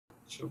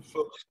So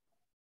folks,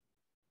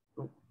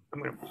 I'm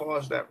going to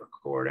pause that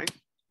recording.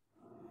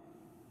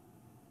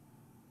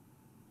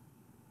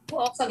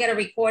 We'll also get a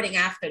recording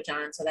after,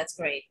 John, so that's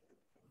great.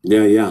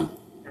 Yeah.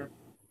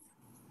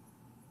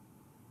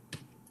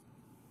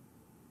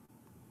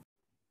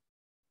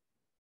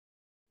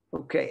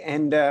 Okay,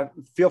 and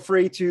feel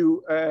free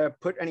to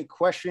put any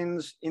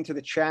questions into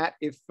the chat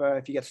if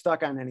you get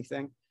stuck on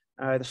anything.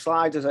 The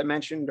slides, as I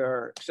mentioned,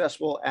 are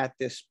accessible at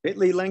this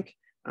bit.ly link.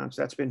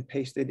 So that's been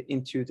pasted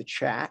into the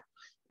chat.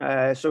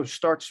 So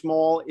Start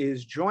Small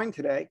is joined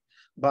today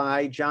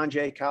by John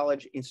Jay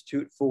College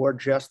Institute for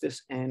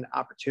Justice and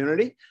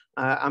Opportunity.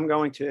 I'm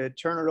going to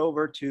turn it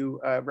over to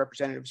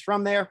representatives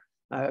from there.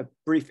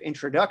 Brief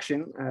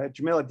introduction,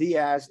 Jamila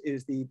Diaz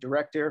is the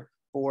Director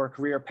for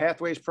Career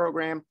Pathways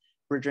Program,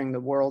 bridging the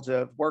worlds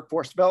of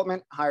workforce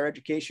development, higher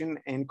education,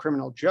 and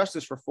criminal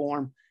justice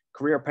reform.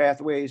 Career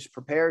Pathways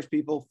prepares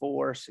people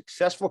for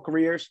successful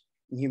careers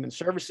in human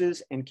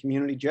services and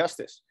community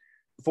justice.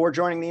 Before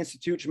joining the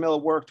Institute, Jamila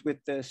worked with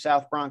the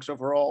South Bronx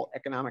Overall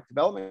Economic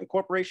Development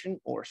Corporation,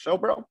 or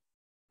SOBRO,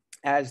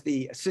 as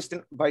the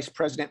Assistant Vice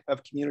President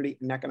of Community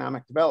and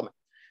Economic Development.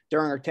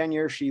 During her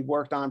tenure, she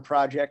worked on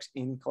projects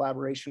in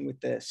collaboration with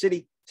the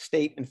city,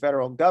 state, and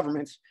federal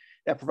governments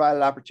that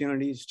provided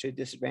opportunities to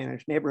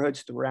disadvantaged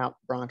neighborhoods throughout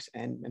Bronx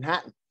and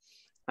Manhattan.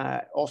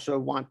 Also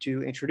want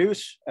to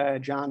introduce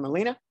John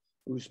Molina,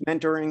 who's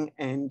mentoring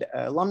and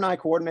alumni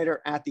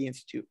coordinator at the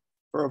Institute.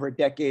 For over a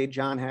decade,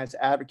 John has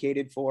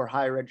advocated for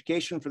higher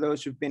education for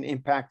those who've been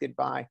impacted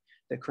by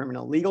the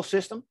criminal legal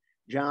system.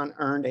 John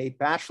earned a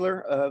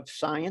Bachelor of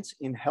Science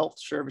in Health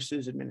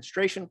Services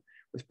Administration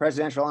with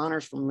presidential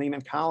honors from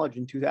Lehman College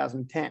in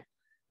 2010.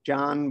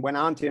 John went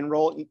on to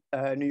enroll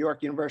at New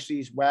York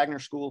University's Wagner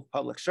School of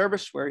Public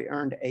Service, where he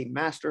earned a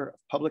Master of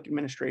Public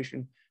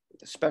Administration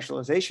with a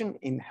specialization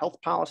in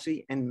health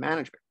policy and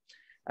management.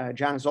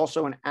 John is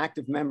also an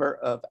active member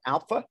of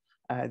ALPFA,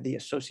 the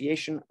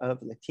Association of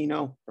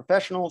Latino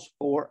Professionals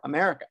for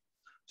America.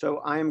 So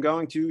I am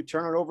going to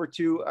turn it over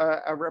to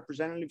our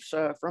representatives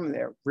from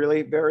there.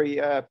 Really very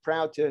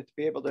proud to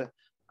be able to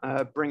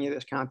bring you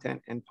this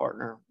content and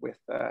partner with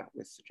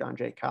John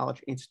Jay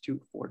College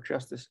Institute for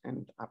Justice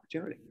and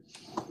Opportunity.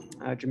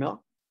 Jamila.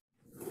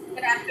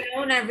 Good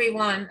afternoon,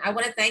 everyone. I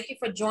want to thank you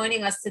for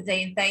joining us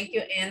today, and thank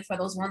you, Ann, for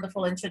those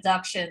wonderful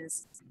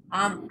introductions.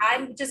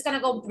 I'm just going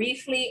to go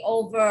briefly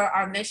over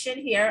our mission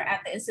here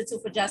at the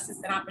Institute for Justice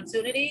and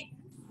Opportunity.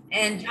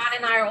 And John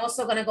and I are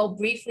also going to go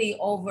briefly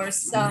over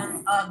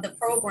some of the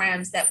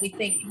programs that we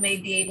think you may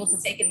be able to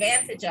take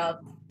advantage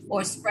of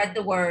or spread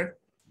the word.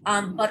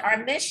 But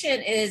our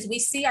mission is we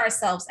see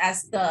ourselves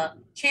as the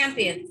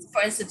champions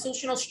for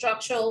institutional,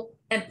 structural,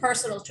 and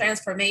personal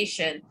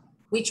transformation.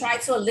 We try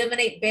to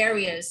eliminate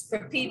barriers for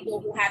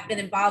people who have been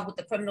involved with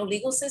the criminal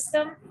legal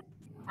system.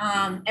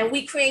 And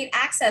we create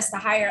access to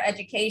higher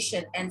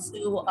education and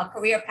to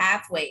career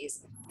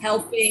pathways,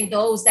 helping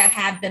those that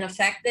have been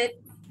affected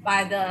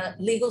by the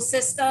legal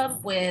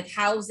system with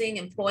housing,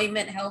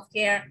 employment,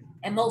 healthcare,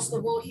 and most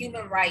of all,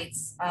 human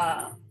rights,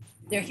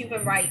 their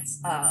human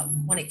rights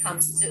when it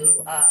comes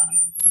to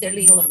their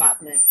legal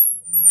involvement.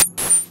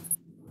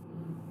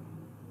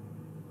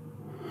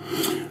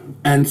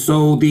 And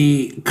so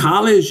the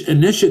college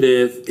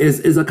initiative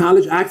is a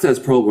college access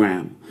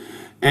program.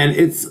 And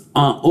it's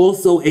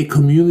also a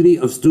community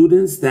of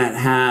students that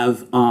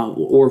have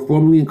or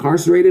formerly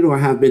incarcerated or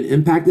have been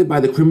impacted by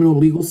the criminal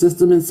legal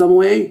system in some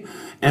way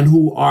and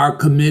who are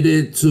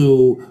committed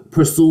to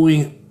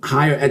pursuing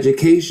higher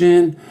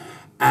education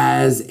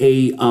as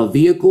a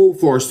vehicle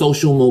for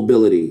social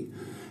mobility.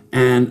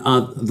 And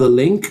the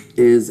link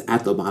is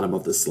at the bottom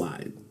of the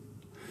slide.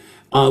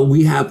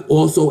 We have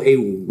also a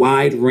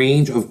wide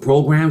range of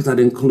programs that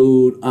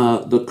include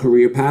the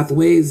career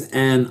pathways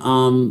and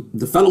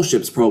the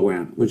fellowships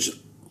program, which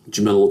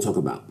Jamila will talk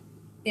about.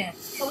 Yeah,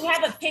 so we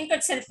have a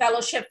Pinkerton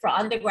Fellowship for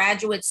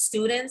undergraduate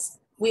students.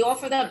 We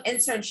offer them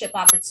internship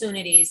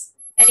opportunities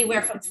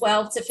anywhere from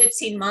 12 to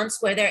 15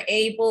 months where they're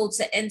able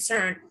to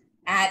intern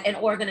at an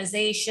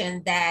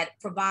organization that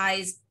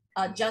provides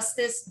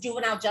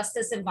juvenile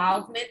justice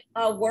involvement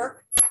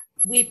work.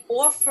 We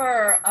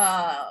offer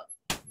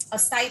a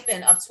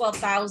stipend of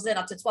 $12,000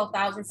 up to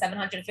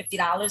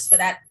 $12,750 for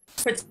that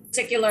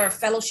particular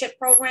fellowship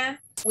program.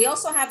 We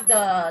also have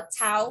the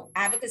TAO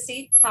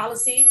Advocacy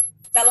Policy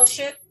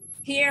Fellowship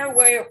here,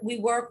 where we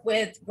work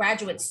with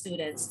graduate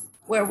students,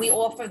 where we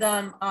offer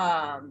them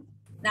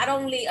not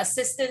only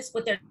assistance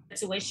with their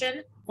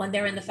tuition when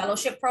they're in the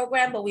fellowship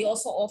program, but we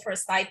also offer a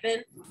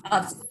stipend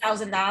of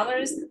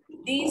 $2,000.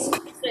 These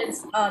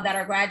students that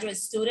are graduate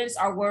students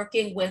are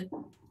working with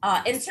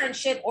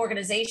internship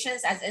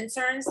organizations as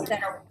interns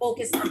that are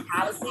focused on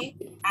policy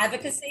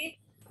advocacy.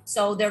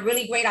 So they're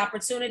really great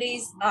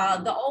opportunities.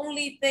 The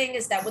only thing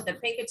is that with the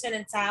Pinkerton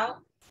and TAO,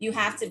 you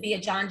have to be a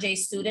John Jay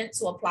student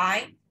to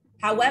apply.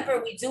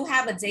 However, we do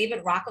have a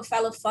David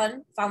Rockefeller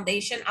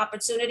Foundation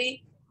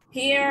opportunity.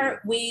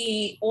 Here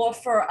we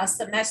offer a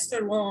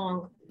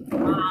semester-long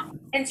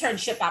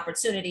internship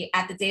opportunity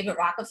at the David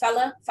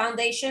Rockefeller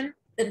Foundation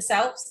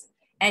themselves.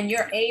 and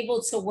you're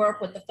able to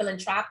work with the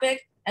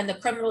philanthropic and the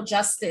criminal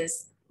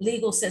justice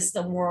legal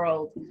system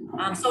world.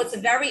 So it's a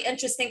very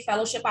interesting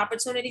fellowship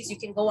opportunities. You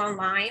can go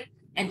online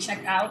and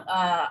check out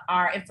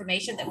our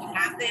information that we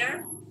have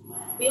there.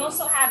 We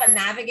also have a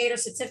navigator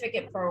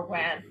certificate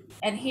program.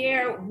 And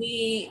here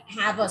we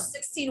have a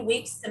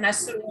 16-week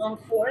semester-long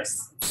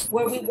course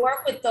where we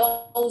work with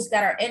those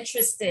that are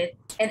interested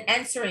in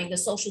entering the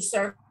social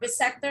service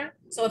sector.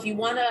 So if you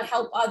want to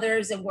help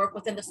others and work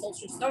within the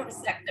social service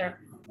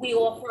sector, we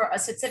offer a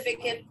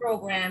certificate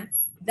program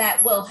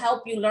that will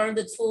help you learn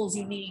the tools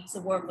you need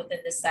to work within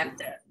the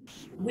sector.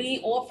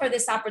 We offer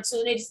this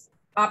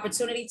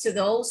opportunity to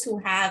those who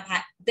have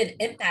been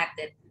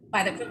impacted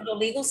by the criminal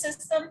legal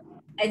system,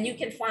 and you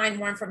can find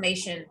more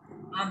information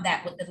on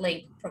that with the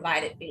link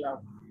provided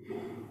below.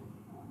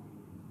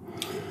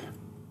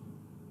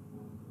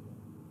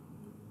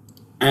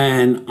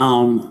 And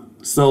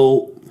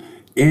so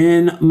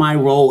in my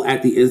role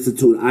at the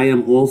Institute, I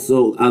am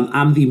also,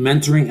 I'm the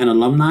mentoring and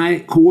alumni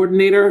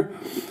coordinator.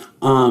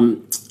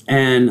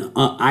 And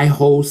I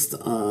host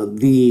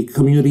the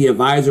community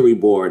advisory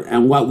board.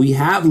 And what we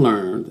have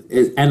learned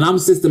is, and I'm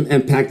system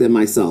impacted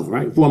myself,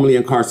 right? Formerly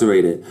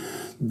incarcerated,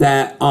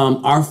 that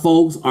our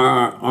folks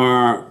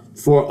are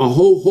for a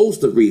whole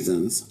host of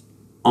reasons,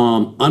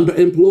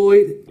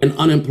 underemployed and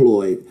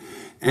unemployed,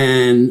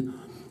 and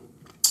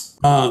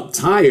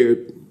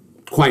tired,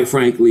 quite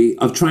frankly,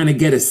 of trying to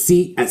get a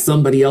seat at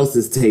somebody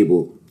else's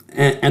table.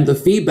 And the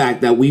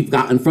feedback that we've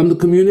gotten from the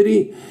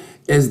community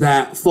is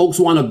that folks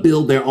want to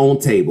build their own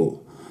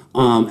table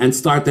and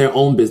start their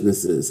own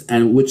businesses,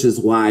 and which is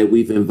why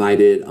we've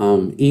invited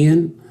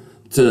Ian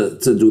to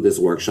do this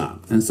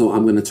workshop. And so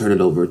I'm going to turn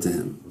it over to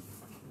him.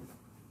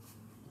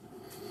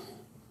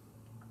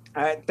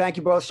 Thank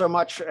you both so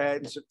much.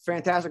 It's a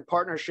fantastic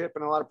partnership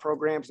and a lot of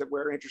programs that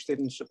we're interested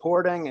in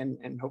supporting,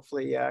 and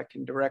hopefully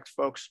can direct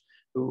folks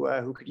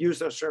who could use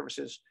those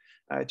services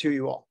to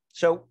you all.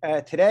 So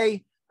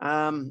today,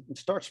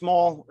 start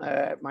small.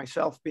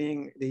 Myself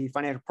being the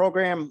financial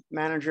program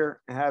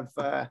manager,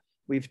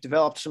 we've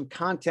developed some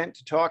content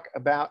to talk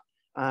about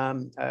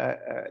the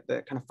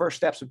kind of first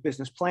steps of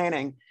business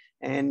planning.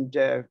 And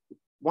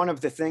one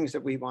of the things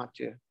that we want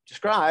to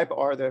describe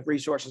are the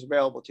resources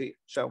available to you.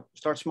 So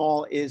Start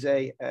Small is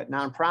a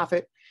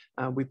nonprofit.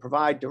 We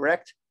provide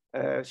direct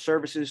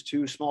services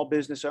to small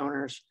business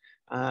owners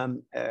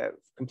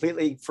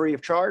completely free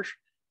of charge.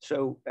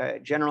 So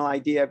general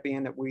idea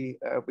being that we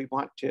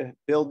want to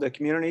build the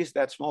communities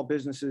that small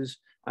businesses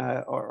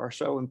are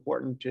so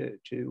important to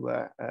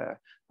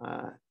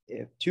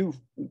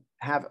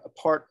have a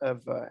part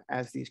of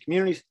as these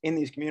communities, in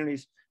these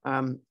communities.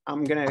 I'm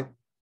going to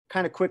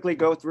kind of quickly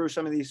go through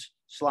some of these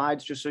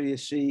slides just so you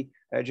see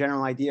a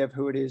general idea of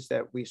who it is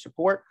that we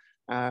support.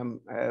 Being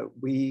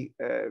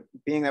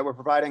that we're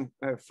providing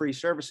free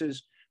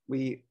services,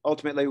 we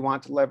ultimately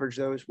want to leverage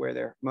those where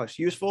they're most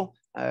useful,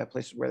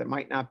 places where there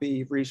might not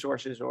be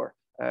resources or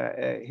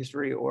a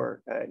history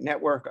or a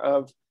network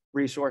of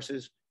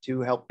resources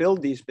to help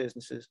build these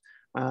businesses.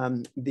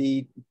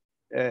 The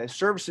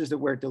services that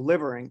we're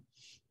delivering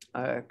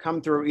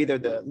come through either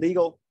the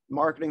legal,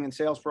 marketing and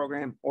sales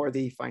program or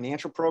the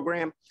financial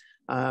program.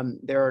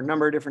 There are a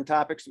number of different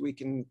topics that we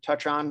can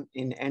touch on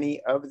in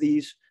any of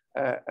these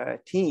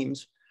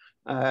teams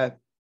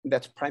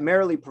that's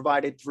primarily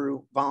provided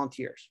through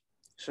volunteers.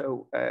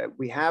 So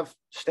we have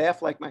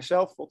staff like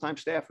myself, full-time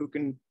staff who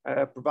can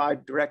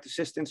provide direct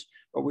assistance,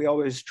 but we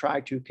always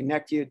try to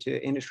connect you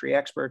to industry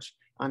experts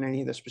on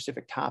any of the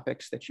specific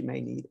topics that you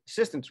may need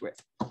assistance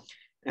with.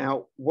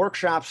 Now,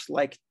 workshops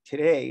like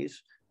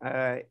today's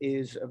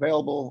is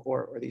available,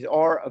 or these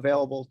are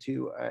available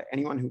to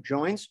anyone who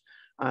joins.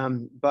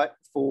 But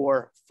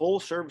for full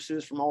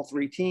services from all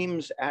three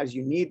teams, as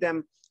you need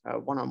them,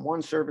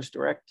 one-on-one service,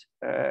 direct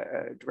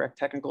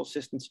technical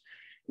assistance,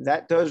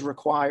 that does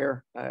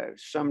require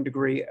some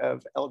degree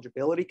of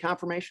eligibility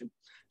confirmation.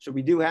 So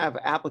we do have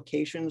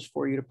applications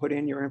for you to put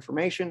in your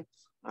information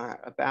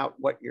about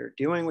what you're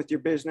doing with your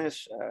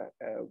business,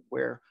 what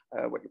your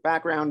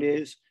background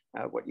is,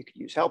 what you could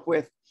use help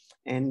with.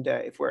 And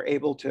if we're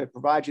able to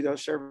provide you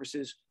those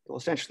services, you'll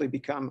essentially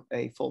become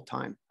a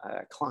full-time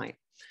client.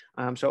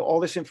 So all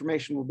this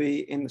information will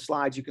be in the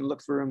slides. You can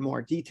look through in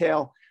more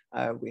detail.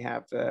 We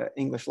have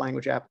English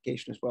language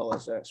application as well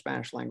as a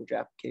Spanish language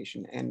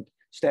application and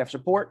staff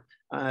support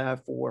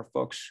for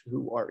folks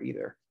who are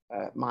either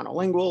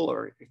monolingual,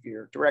 or if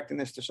you're directing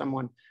this to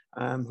someone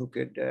who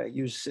could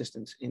use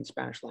assistance in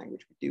Spanish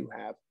language, we do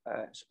have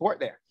support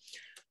there.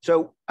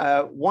 So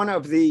one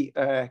of the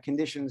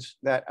conditions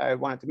that I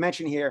wanted to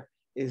mention here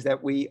is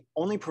that we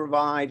only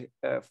provide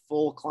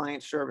full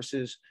client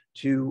services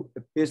to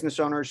business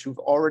owners who've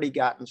already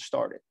gotten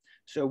started.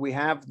 So we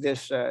have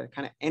this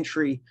kind of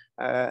entry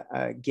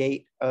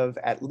gate of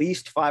at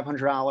least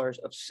 $500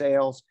 of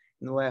sales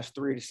in the last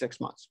 3 to 6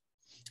 months.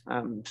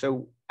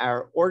 So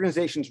our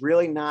organization's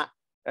really not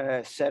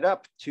set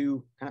up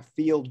to kind of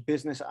field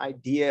business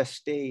idea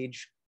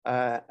stage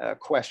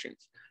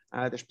questions.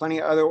 There's plenty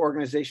of other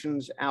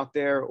organizations out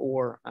there,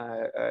 or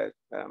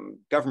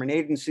government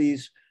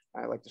agencies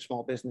like the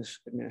Small Business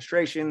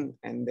Administration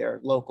and their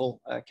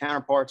local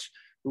counterparts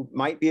who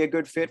might be a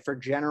good fit for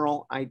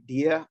general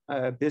idea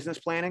business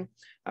planning.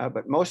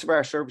 But most of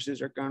our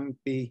services are going to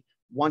be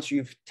once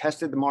you've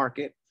tested the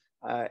market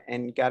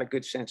and got a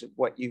good sense of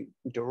what you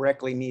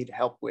directly need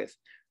help with.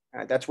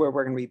 That's where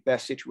we're going to be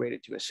best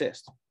situated to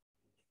assist.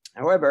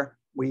 However,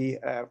 we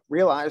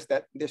realize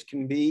that this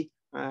can be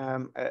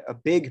a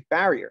big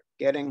barrier,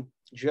 getting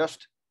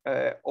just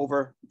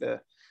over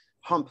the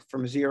hump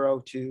from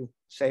zero to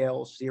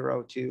sales,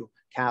 zero to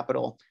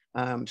capital.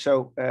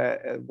 So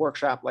a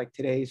workshop like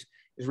today's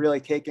is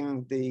really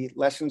taking the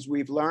lessons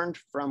we've learned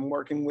from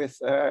working with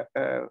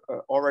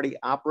already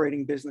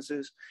operating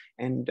businesses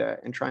and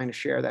trying to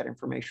share that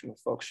information with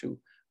folks who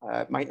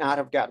might not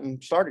have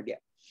gotten started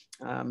yet.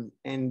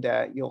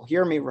 You'll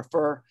hear me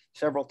refer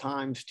several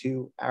times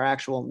to our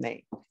actual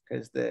name,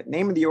 because the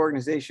name of the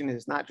organization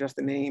is not just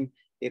a name,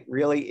 it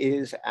really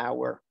is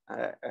our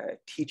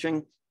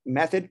teaching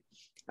method.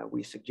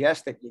 We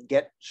suggest that you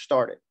get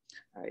started.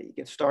 You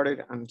get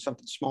started on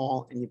something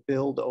small and you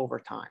build over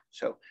time.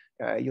 So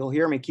you'll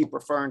hear me keep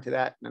referring to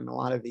that, and a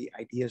lot of the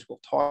ideas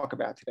we'll talk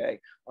about today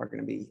are going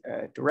to be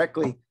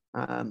directly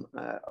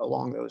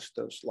along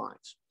those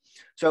lines.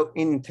 So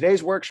in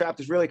today's workshop,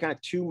 there's really kind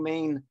of two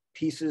main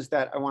pieces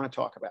that I want to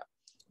talk about.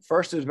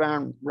 First is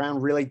around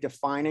really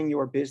defining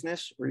your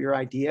business or your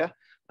idea,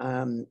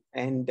 and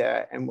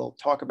we'll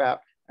talk about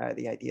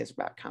the ideas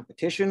about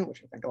competition,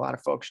 which I think a lot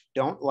of folks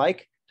don't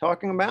like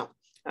talking about,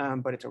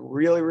 but it's a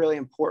really, really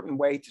important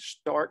way to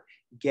start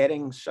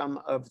getting some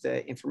of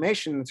the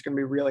information that's going to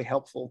be really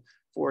helpful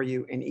for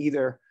you in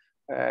either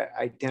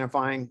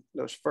identifying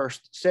those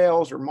first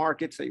sales or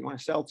markets that you want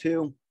to sell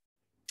to,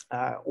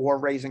 or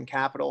raising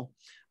capital,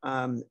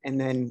 and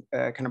then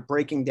kind of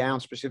breaking down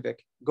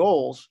specific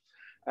goals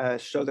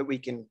so that we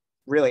can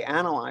really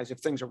analyze if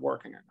things are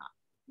working or not.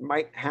 You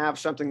might have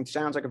something that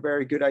sounds like a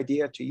very good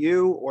idea to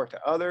you or to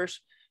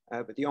others,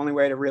 but the only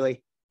way to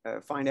really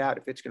find out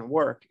if it's going to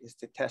work is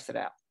to test it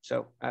out.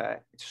 So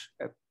it's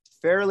a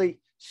fairly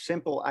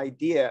simple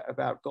idea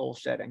about goal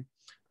setting,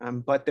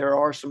 but there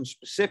are some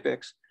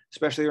specifics,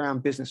 especially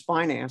around business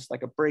finance,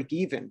 like a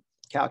break-even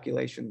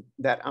calculation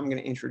that I'm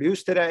going to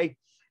introduce today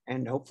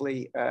and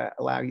hopefully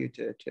allow you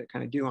to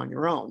kind of do on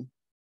your own.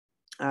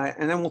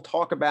 And then we'll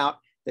talk about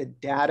the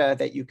data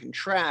that you can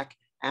track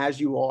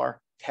as you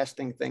are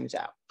testing things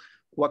out.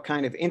 What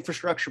kind of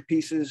infrastructure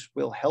pieces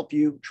will help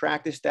you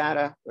track this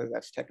data, whether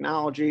that's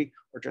technology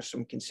or just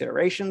some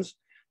considerations.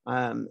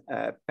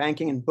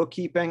 Banking and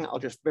bookkeeping, I'll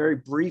just very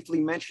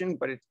briefly mention,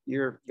 but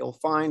you'll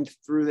find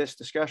through this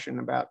discussion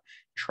about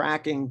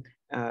tracking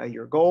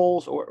your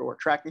goals or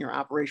tracking your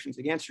operations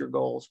against your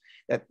goals,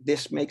 that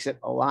this makes it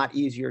a lot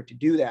easier to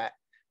do that.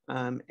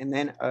 And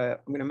then I'm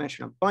going to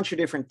mention a bunch of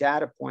different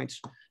data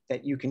points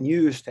that you can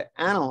use to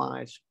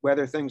analyze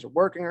whether things are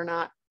working or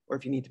not, or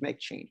if you need to make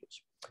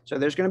changes. So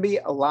there's going to be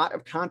a lot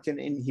of content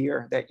in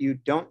here that you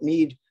don't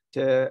need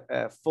to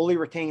fully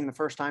retain the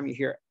first time you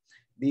hear it.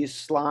 These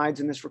slides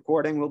in this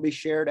recording will be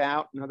shared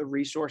out, and other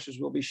resources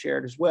will be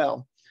shared as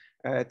well.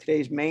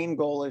 Today's main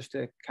goal is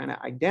to kind of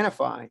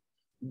identify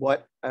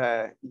what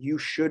you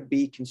should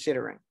be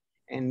considering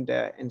and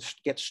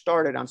get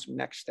started on some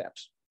next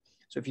steps.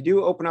 So if you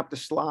do open up the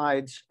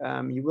slides,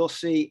 you will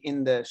see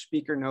in the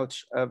speaker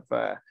notes of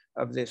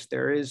this,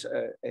 there is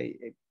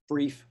a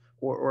brief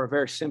or a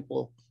very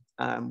simple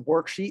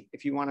worksheet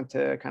if you wanted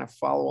to kind of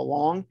follow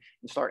along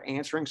and start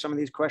answering some of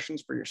these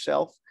questions for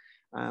yourself.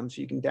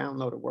 So you can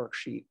download a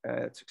worksheet.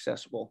 It's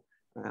accessible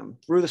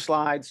through the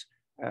slides,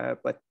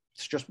 but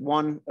it's just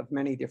one of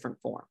many different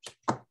forms.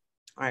 All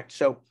right,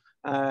 so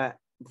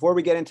before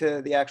we get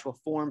into the actual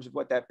forms of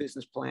what that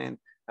business plan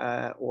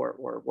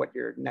or what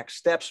your next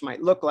steps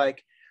might look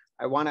like,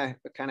 I want to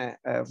kind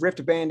of rip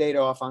the Band-Aid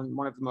off on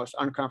one of the most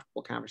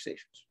uncomfortable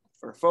conversations.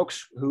 For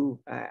folks who,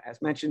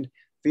 as mentioned,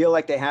 feel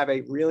like they have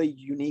a really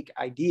unique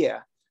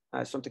idea,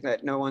 something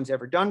that no one's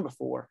ever done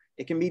before,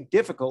 it can be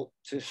difficult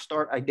to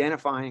start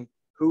identifying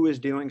who is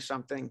doing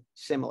something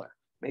similar.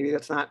 Maybe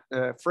that's not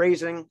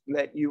phrasing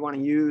that you want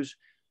to use,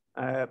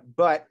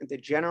 but the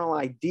general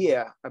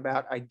idea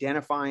about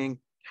identifying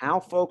how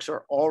folks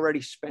are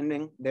already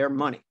spending their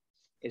money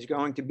is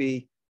going to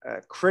be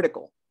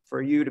critical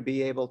for you to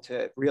be able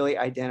to really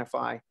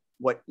identify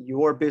what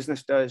your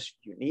business does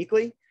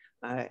uniquely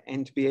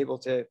and to be able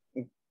to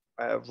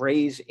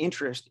raise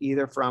interest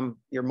either from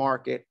your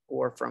market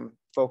or from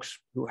folks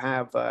who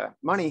have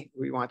money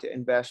who you want to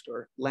invest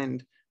or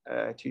lend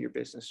to your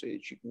business so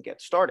that you can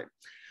get started.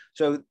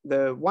 So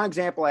the one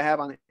example I have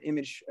on the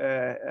image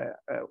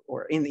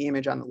or in the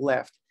image on the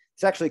left,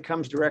 this actually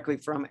comes directly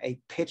from a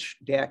pitch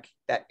deck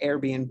that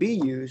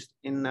Airbnb used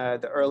in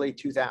the early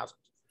 2000s.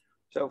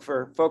 So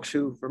for folks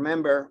who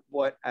remember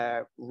what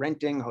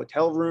renting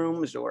hotel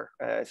rooms or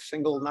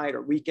single night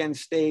or weekend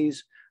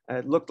stays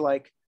looked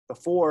like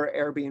before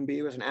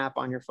Airbnb was an app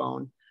on your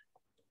phone,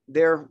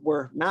 there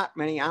were not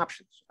many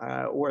options,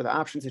 or the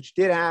options that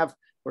you did have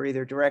were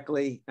either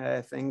directly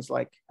things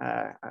like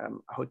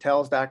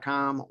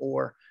hotels.com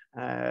or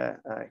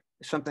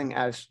something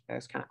as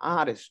kind of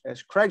odd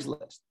as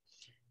Craigslist.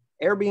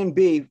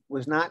 Airbnb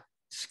was not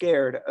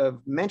scared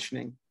of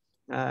mentioning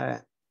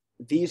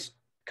these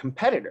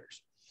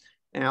competitors.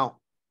 Now,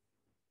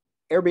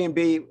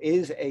 Airbnb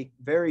is a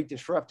very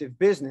disruptive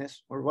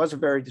business, or was a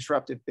very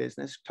disruptive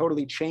business,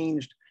 totally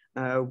changed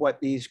what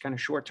these kind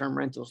of short-term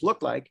rentals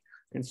look like.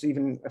 And it's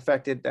even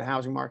affected the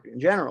housing market in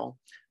general.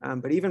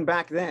 But even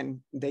back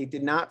then, they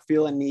did not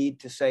feel a need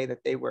to say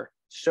that they were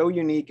so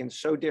unique and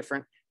so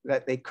different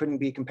that they couldn't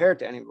be compared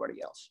to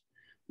anybody else.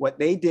 What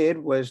they did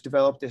was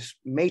develop this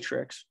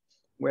matrix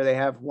where they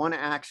have one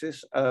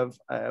axis of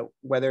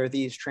whether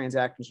these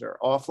transactions are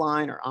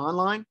offline or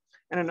online,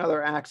 and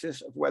another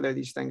axis of whether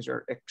these things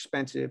are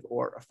expensive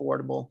or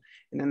affordable.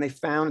 And then they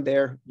found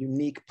their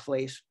unique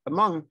place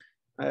among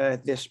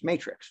this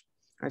matrix.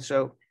 Right?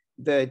 So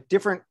the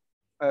different,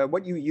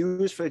 what you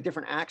use for the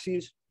different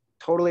axes,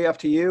 totally up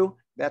to you.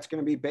 That's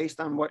going to be based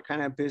on what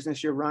kind of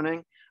business you're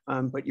running.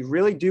 But you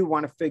really do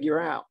want to figure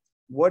out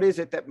what is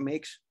it that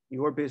makes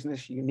your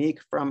business unique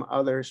from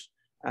others.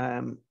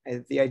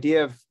 The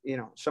idea of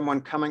someone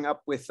coming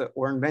up with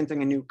or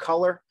inventing a new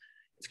color,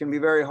 it's going to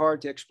be very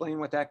hard to explain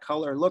what that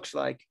color looks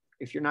like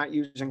if you're not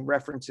using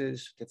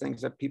references to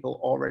things that people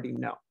already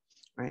know.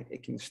 Right?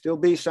 It can still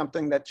be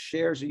something that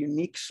shares a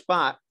unique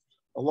spot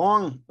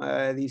along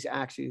these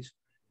axes,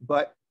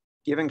 but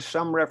giving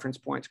some reference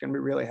points can be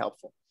really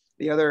helpful.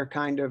 The other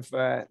kind of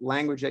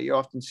language that you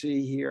often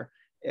see here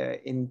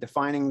in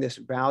defining this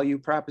value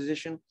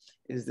proposition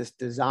is this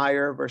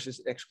desire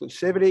versus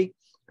exclusivity.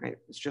 Right?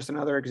 It's just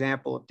another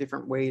example of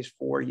different ways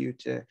for you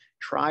to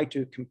try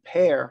to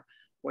compare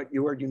what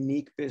your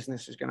unique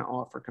business is going to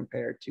offer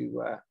compared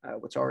to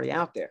what's already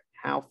out there,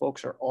 how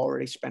folks are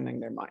already spending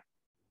their money.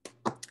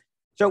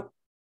 So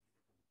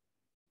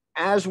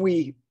as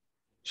we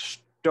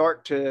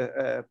start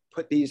to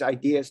put these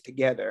ideas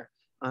together,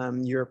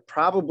 you're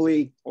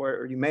probably,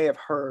 or you may have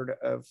heard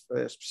of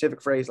a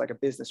specific phrase like a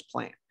business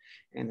plan.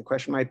 And the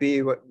question might be,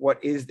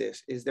 what is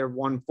this? Is there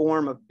one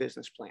form of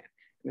business plan?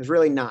 And there's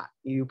really not.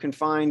 You can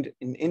find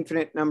an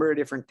infinite number of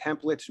different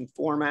templates and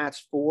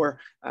formats for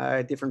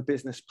different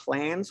business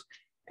plans.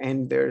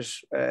 And there's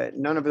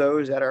none of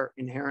those that are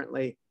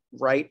inherently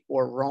right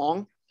or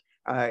wrong.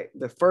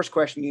 The first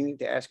question you need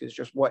to ask is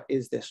just, what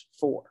is this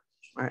for?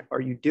 Right?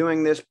 Are you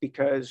doing this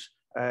because,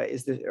 are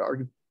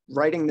you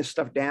writing this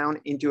stuff down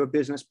into a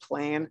business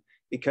plan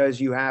because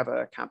you have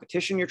a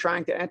competition you're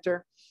trying to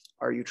enter?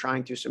 Are you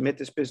trying to submit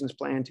this business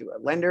plan to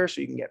a lender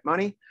so you can get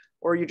money?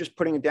 Or are you just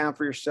putting it down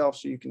for yourself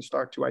so you can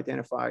start to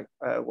identify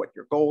what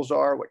your goals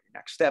are, what your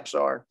next steps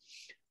are?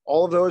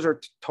 All of those are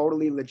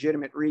totally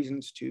legitimate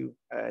reasons to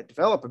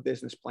develop a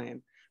business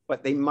plan,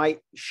 but they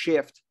might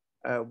shift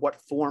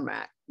what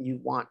format you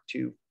want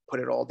to put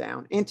it all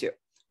down into.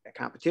 A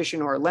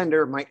competition or a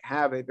lender might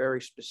have a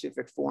very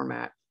specific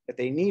format that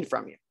they need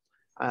from you.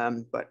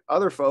 But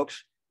other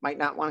folks might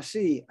not want to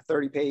see a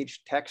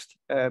 30-page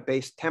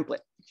text-based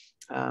template.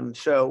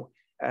 So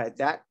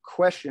that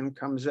question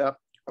comes up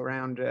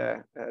around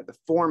the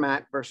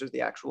format versus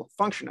the actual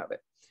function of it.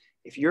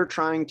 If you're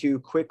trying to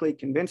quickly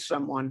convince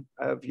someone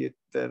of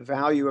the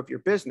value of your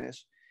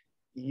business,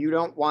 you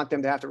don't want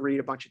them to have to read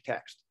a bunch of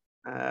text,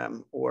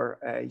 or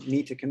you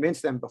need to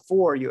convince them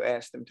before you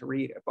ask them to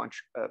read a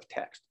bunch of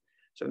text.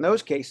 So in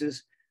those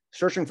cases,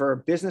 searching for a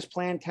business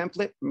plan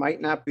template might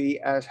not be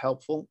as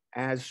helpful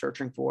as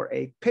searching for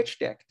a pitch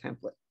deck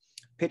template.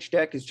 Pitch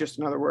deck is just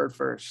another word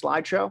for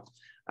slideshow,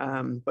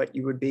 but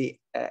you would be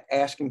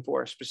asking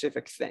for a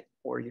specific thing,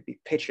 or you'd be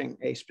pitching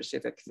a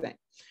specific thing.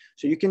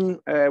 So you can,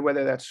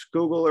 whether that's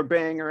Google or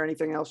Bing or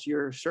anything else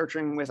you're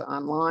searching with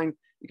online,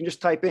 you can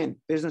just type in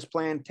business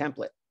plan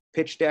template,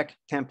 pitch deck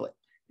template,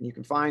 and you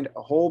can find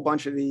a whole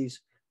bunch of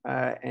these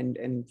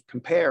and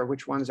compare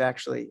which ones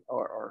actually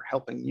are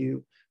helping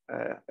you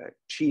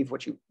achieve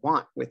what you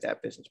want with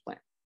that business plan.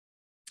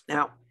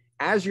 Now,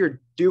 as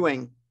you're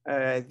doing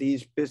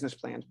these business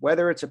plans,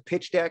 whether it's a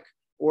pitch deck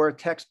or a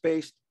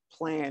text-based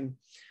plan,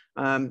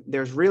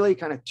 there's really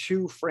kind of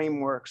two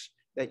frameworks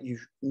that you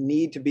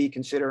need to be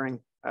considering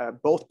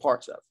both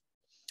parts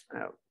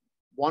of.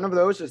 One of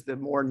those is the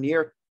more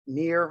near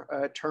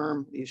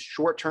term, these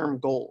short-term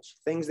goals,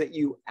 things that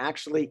you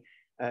actually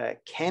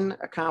can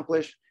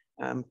accomplish,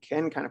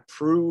 can kind of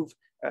prove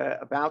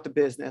about the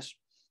business,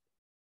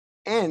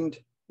 and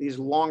these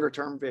longer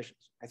term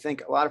visions. I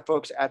think a lot of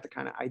folks at the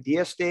kind of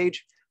idea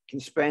stage can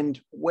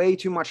spend way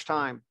too much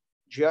time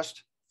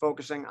just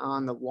focusing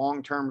on the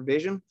long-term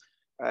vision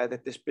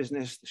that this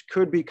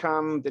could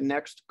become the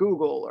next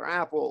Google or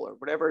Apple or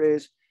whatever it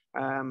is.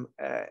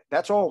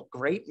 That's all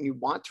great, and you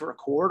want to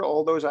record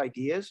all those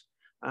ideas,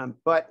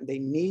 but they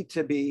need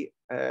to be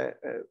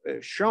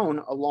shown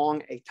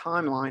along a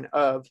timeline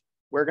of,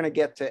 we're going to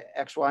get to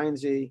X, Y, and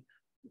Z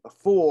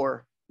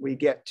before we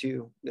get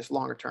to this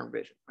longer term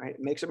vision, right? It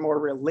makes it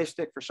more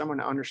realistic for someone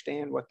to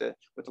understand what the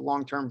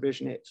long-term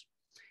vision is.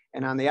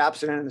 And on the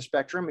opposite end of the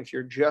spectrum, if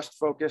you're just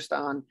focused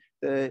on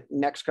the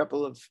next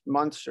couple of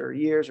months or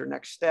years or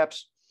next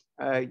steps,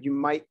 you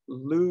might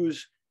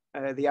lose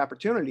the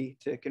opportunity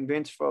to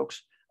convince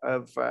folks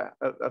of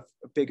a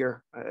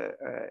bigger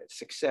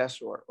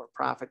success or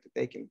profit that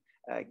they can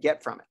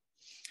get from it.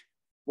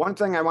 one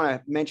thing I want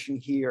to mention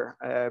here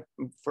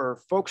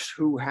for folks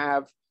who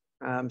have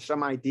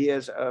some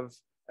ideas of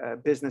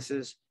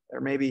businesses,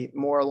 or maybe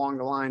more along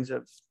the lines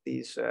of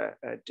these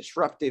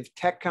disruptive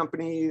tech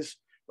companies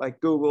like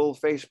Google,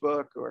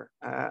 Facebook, or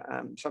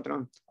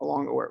something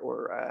along,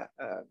 or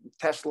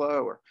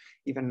Tesla, or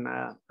even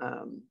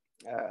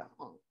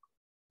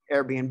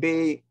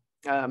Airbnb.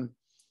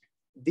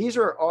 These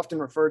are often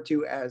referred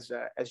to as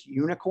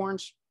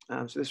unicorns.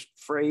 So this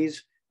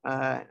phrase,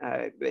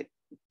 it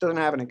doesn't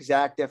have an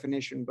exact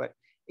definition, but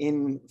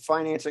in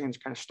financing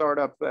and kind of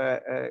startup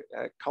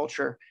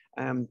culture,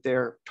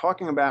 they're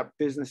talking about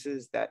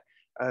businesses that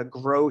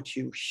grow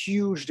to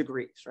huge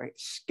degrees, right?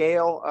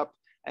 Scale up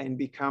and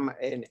become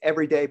an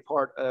everyday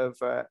part of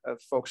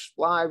folks'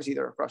 lives,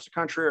 either across the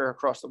country or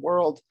across the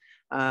world.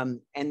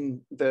 And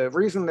the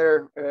reason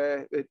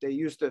they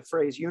use the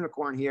phrase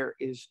unicorn here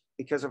is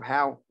because of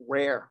how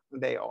rare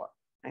they are.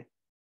 Right?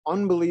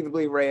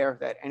 Unbelievably rare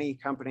that any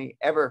company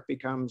ever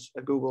becomes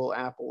a Google,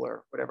 Apple,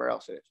 or whatever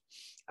else it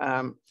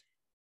is.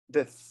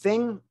 The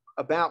thing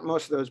about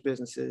most of those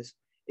businesses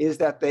is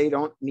that they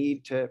don't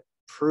need to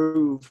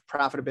prove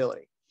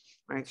profitability.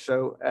 Right,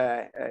 so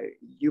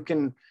you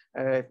can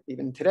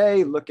even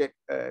today look at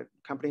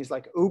companies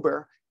like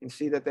Uber and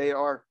see that they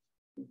are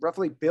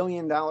roughly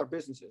billion-dollar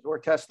businesses, or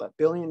Tesla,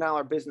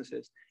 billion-dollar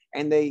businesses,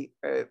 and they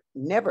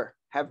never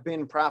have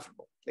been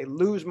profitable. They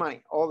lose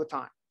money all the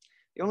time.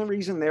 The only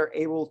reason they're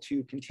able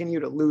to continue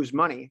to lose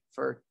money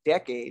for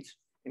decades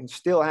and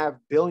still have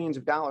billions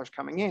of dollars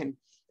coming in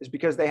is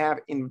because they have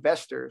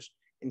investors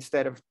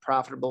instead of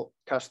profitable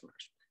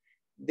customers.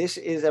 This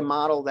is a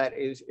model that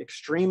is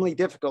extremely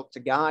difficult to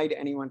guide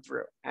anyone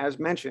through. As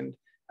mentioned,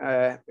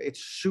 it's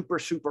super,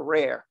 super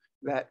rare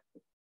that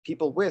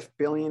people with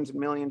billions and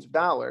millions of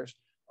dollars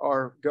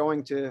are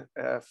going to,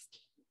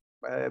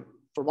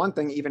 for one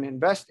thing, even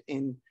invest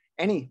in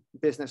any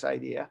business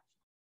idea.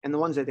 And the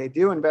ones that they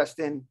do invest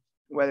in,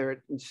 whether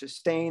it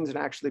sustains and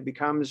actually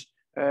becomes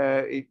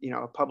a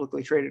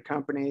publicly traded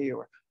company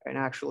or an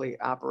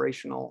actually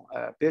operational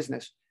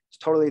business, it's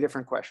totally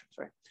different questions,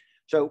 right?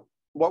 So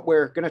what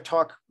we're going to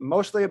talk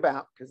mostly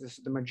about, because this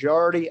is the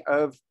majority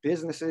of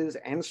businesses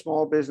and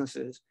small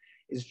businesses,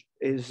 is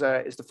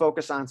the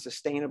focus on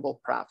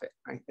sustainable profit,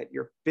 right? That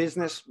your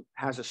business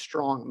has a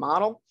strong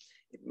model,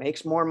 it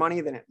makes more money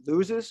than it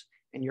loses,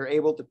 and you're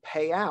able to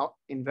pay out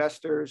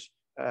investors,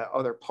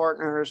 other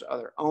partners,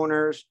 other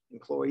owners,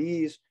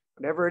 employees,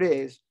 whatever it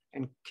is,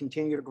 and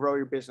continue to grow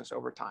your business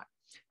over time.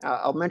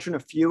 I'll mention a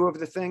few of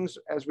the things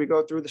as we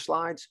go through the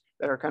slides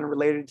that are kind of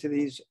related to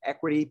these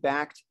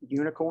equity-backed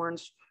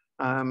unicorns.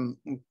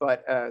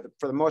 But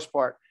for the most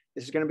part,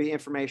 this is going to be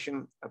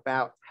information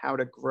about how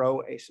to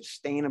grow a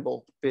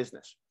sustainable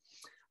business.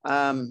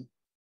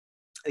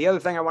 The other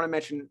thing I want to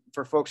mention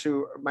for folks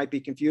who might be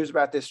confused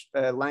about this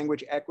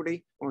language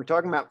equity, when we're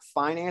talking about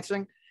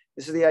financing,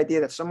 this is the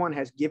idea that someone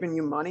has given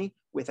you money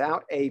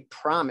without a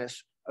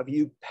promise of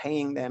you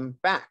paying them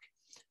back.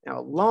 Now,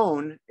 a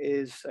loan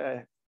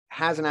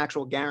has an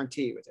actual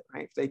guarantee with it,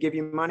 right? If they give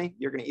you money,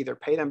 you're going to either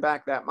pay them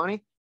back that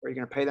money, or you're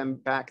going to pay them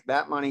back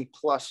that money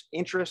plus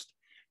interest.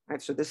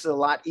 Right? So this is a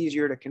lot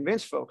easier to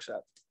convince folks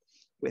of.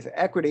 With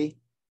equity,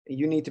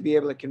 you need to be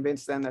able to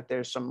convince them that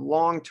there's some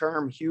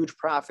long-term huge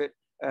profit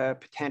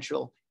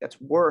potential that's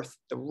worth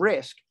the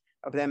risk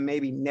of them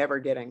maybe never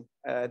getting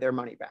their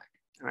money back.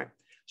 All right.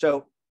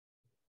 So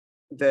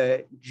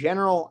the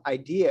general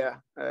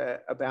idea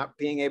about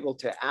being able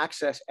to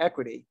access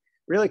equity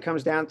really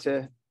comes down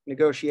to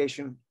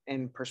negotiation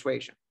and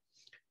persuasion.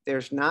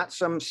 There's not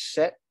some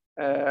set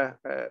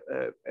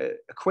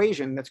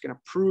equation that's going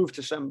to prove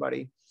to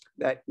somebody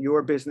that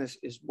your business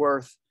is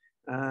worth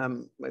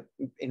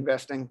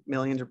investing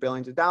millions or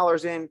billions of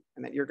dollars in,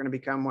 and that you're going to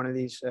become one of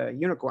these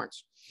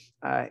unicorns.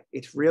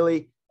 It's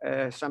really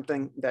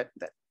something that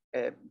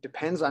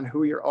depends on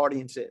who your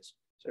audience is.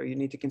 So you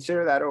need to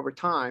consider that over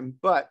time,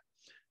 but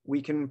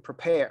we can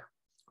prepare,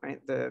 right?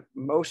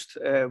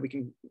 We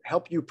can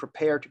help you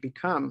prepare to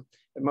become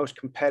the most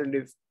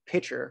competitive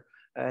pitcher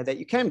that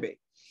you can be.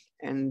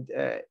 And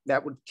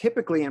that would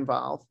typically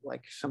involve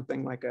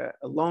something like a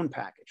loan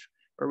package,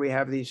 where we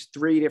have these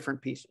 3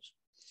 different pieces.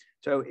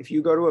 So if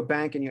you go to a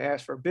bank and you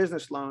ask for a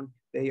business loan,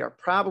 they are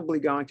probably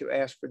going to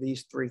ask for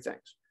these 3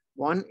 things.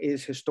 One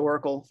is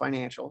historical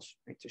financials,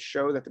 right, to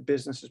show that the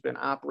business has been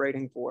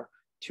operating for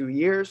 2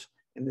 years,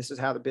 and this is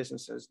how the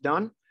business has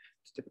done.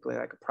 It's typically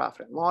like a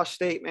profit and loss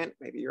statement,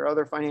 maybe your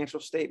other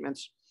financial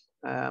statements.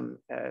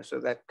 So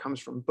that comes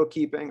from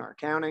bookkeeping or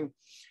accounting.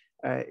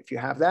 If you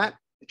have that,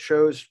 it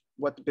shows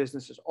what the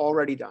business has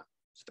already done.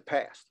 It's the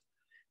past.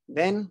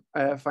 Then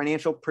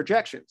financial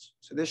projections.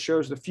 So this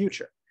shows the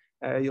future.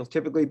 You'll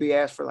typically be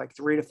asked for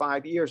 3 to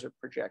 5 years of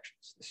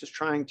projections. This is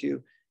trying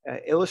to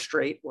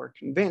illustrate or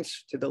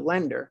convince to the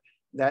lender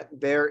that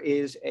there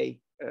is a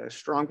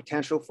strong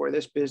potential for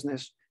this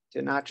business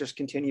to not just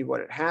continue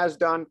what it has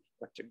done,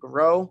 but to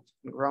grow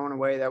and grow in a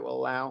way that will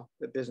allow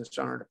the business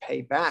owner to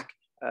pay back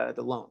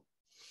the loan.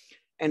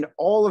 And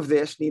all of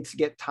this needs to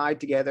get tied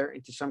together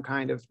into some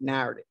kind of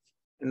narrative.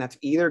 And that's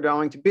either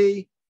going to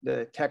be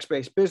the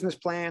text-based business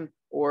plan,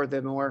 or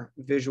the more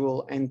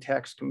visual and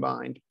text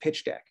combined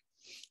pitch deck.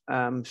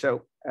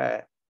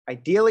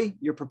 Ideally,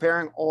 you're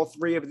preparing all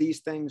three of these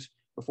things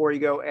before you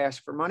go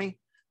ask for money,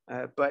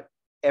 but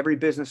every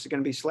business is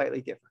going to be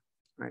slightly different,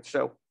 right?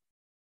 So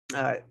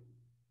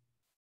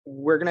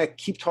we're going to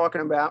keep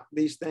talking about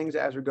these things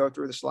as we go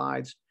through the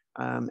slides,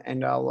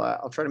 and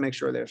I'll try to make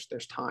sure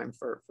there's time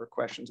for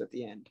questions at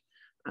the end.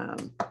 All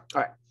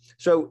right,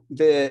 so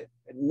the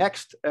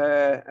next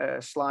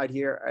slide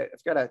here,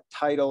 I've got a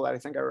title that I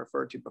think I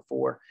referred to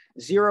before.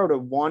 0 to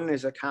 1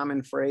 is a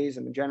common phrase,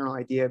 and the general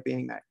idea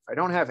being that if I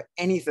don't have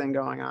anything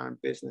going on in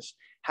business,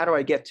 how do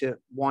I get to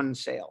 1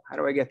 sale? How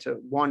do I get to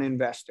 1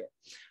 investor?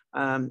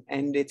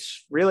 And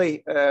it's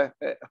really a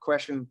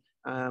question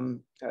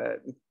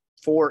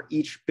for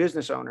each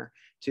business owner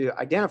to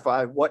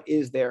identify what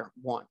is their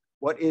 1,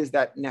 what is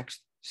that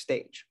next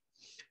stage.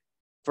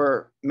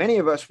 For many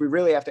of us, we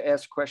really have to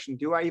ask the question,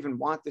 do I even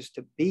want this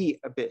to be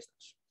a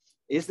business?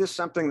 Is this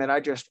something that I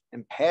just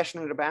am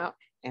passionate about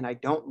and I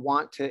don't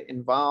want to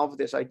involve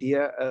this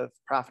idea of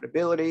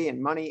profitability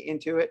and money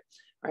into it,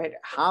 right?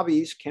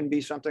 Hobbies can be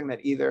something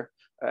that either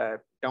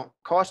don't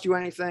cost you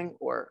anything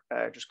or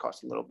just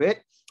cost a little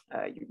bit.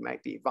 You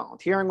might be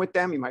volunteering with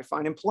them. You might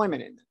find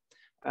employment in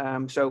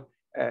them.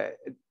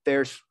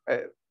 There's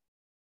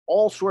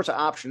all sorts of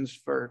options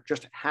for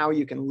just how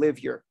you can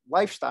live your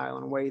lifestyle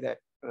in a way that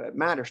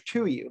matters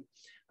to you.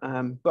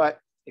 But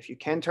if you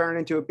can turn it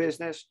into a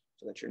business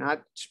so that you're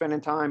not spending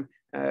time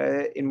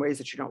in ways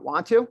that you don't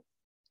want to,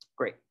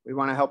 great. We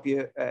want to help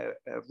you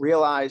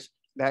realize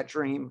that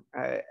dream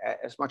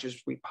as much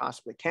as we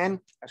possibly can,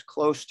 as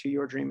close to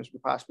your dream as we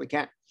possibly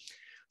can.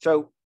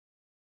 So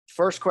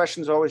first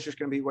question is always just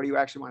going to be, what do you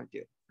actually want to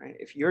do? Right?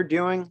 If you're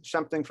doing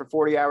something for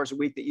 40 hours a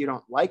week that you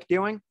don't like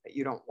doing, that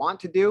you don't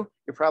want to do,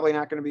 you're probably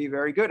not going to be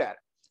very good at it.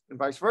 And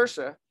vice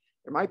versa.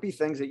 There might be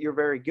things that you're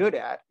very good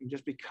at, and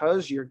just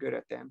because you're good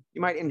at them,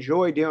 you might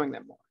enjoy doing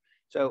them more.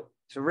 So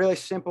it's a really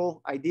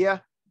simple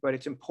idea, but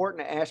it's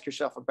important to ask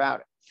yourself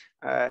about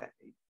it.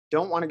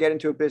 Don't want to get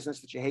into a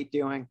business that you hate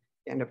doing,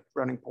 end up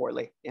running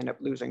poorly, end up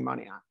losing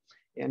money on,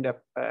 end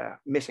up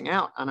missing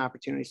out on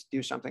opportunities to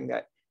do something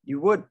that you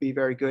would be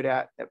very good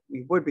at, that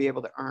we would be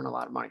able to earn a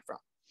lot of money from.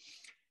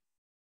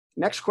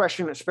 Next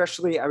question,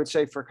 especially I would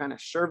say for kind of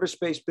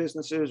service-based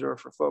businesses or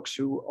for folks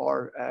who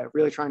are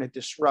really trying to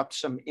disrupt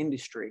some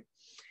industry,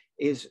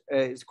 is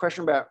a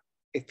question about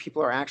if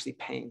people are actually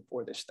paying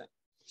for this thing.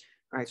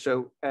 All right,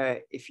 so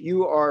if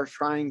you are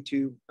trying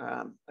to,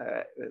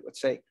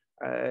 let's say,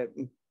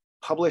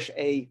 publish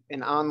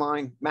an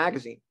online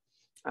magazine,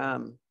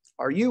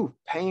 are you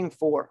paying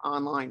for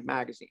online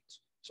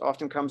magazines? This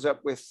often comes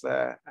up with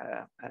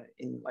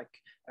in like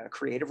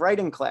creative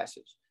writing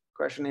classes.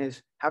 Question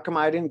is, how come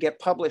I didn't get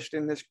published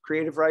in this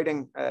creative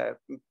writing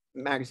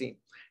magazine?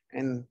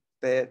 And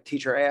the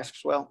teacher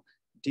asks, well,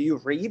 do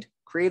you read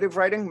creative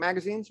writing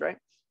magazines, right?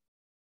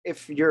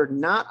 If you're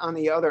not on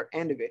the other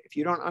end of it, if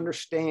you don't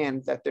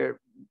understand that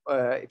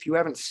if you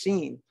haven't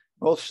seen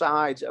both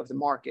sides of the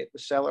market, the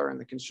seller and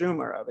the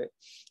consumer of it,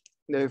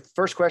 the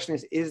first question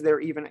is there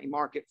even a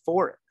market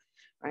for it,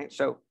 right?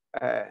 So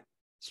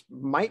this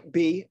might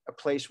be a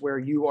place where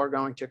you are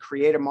going to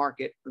create a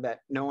market that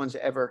no one's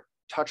ever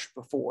touched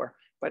before,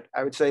 but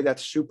I would say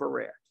that's super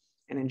rare.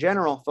 And in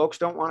general, folks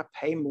don't want to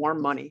pay more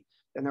money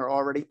than they're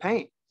already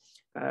paying.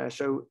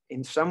 So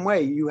in some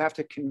way, you have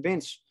to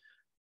convince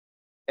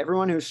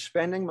everyone who's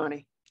spending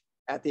money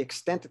at the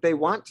extent that they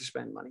want to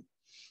spend money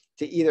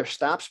to either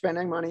stop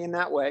spending money in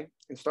that way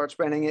and start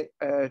spending it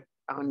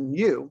on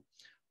you,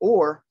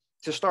 or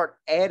to start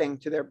adding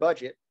to their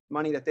budget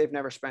money that they've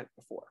never spent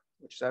before,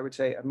 which is, I would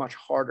say, a much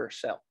harder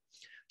sell.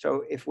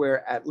 So if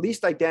we're at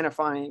least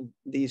identifying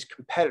these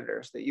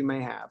competitors that you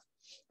may have,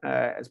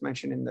 as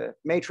mentioned in the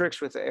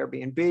matrix with the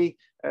Airbnb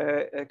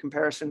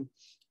comparison,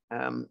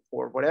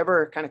 or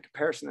whatever kind of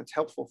comparison that's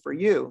helpful for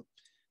you,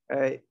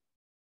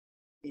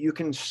 you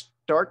can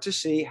start to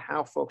see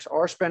how folks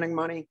are spending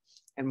money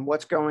and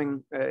what's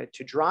going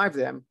to drive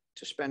them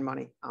to spend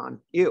money on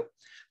you.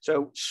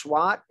 So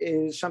SWOT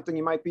is something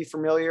you might be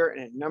familiar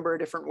in a number of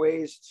different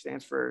ways. It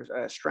stands for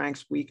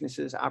strengths,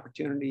 weaknesses,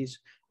 opportunities,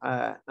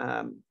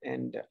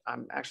 and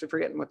I'm actually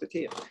forgetting what the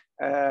T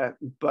is.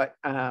 But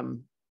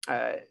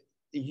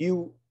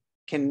you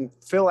can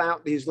fill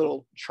out these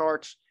little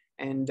charts,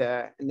 and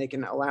they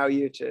can allow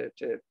you to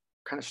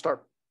kind of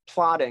start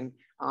plotting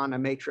on a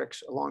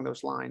matrix along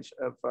those lines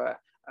of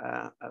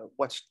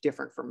what's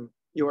different from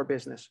your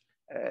business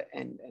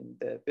and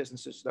the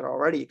businesses that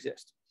already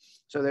exist.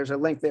 So there's a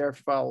link there if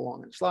you follow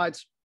along in the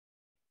slides.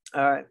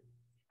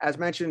 As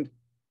mentioned,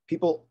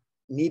 people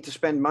need to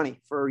spend money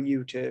for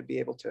you to be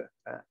able to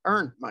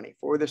earn money,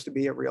 for this to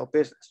be a real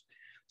business.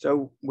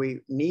 So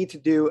we need to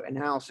do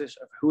analysis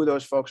of who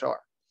those folks are.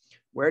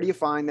 Where do you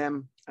find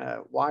them?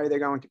 Why are they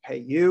going to pay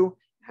you?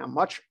 How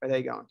much are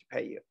they going to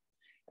pay you?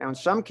 Now, in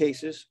some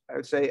cases, I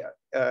would say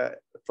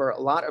for a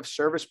lot of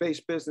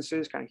service-based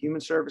businesses, kind of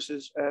human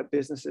services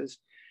businesses,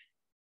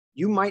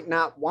 you might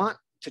not want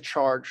to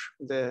charge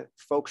the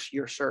folks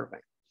you're serving,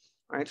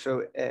 right?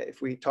 So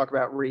if we talk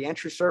about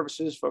reentry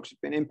services, folks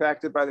who've been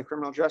impacted by the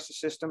criminal justice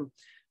system,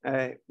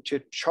 to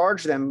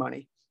charge them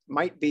money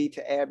might be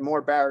to add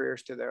more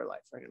barriers to their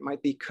life, right? It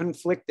might be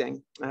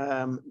conflicting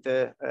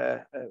the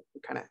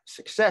kind of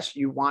success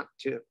you want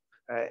to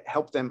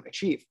help them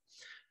achieve.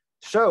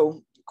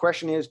 So the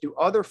question is, do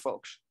other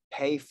folks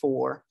pay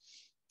for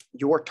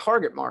your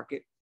target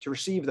market to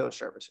receive those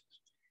services?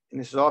 And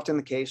this is often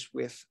the case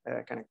with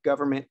kind of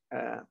government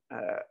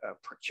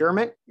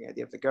procurement, the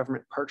idea of the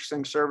government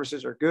purchasing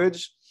services or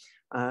goods.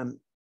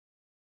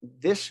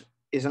 This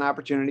is an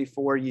opportunity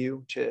for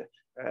you to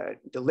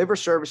deliver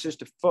services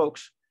to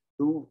folks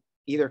who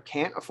either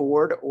can't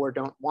afford or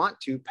don't want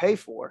to pay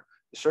for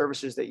the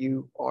services that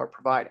you are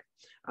providing.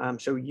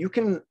 So you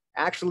can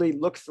actually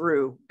look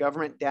through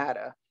government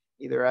data,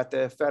 either at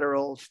the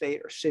federal,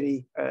 state, or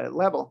city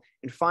level,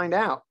 and find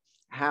out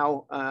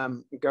how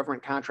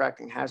government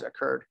contracting has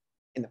occurred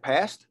in the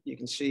past. You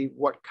can see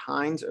what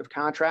kinds of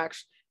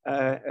contracts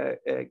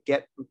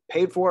get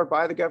paid for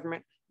by the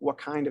government, what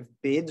kind of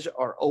bids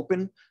are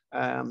open,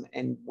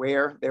 and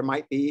where there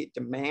might be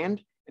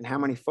demand, and how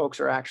many folks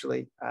are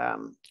actually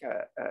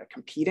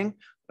competing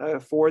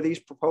for these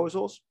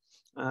proposals.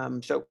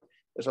 So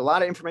there's a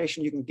lot of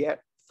information you can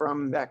get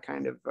from that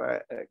kind of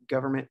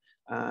government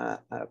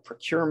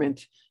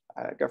procurement,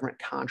 government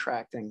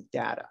contracting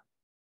data.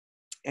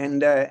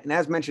 And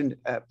as mentioned,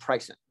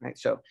 pricing, right?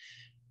 So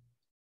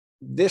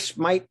this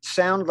might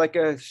sound like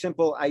a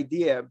simple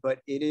idea, but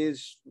it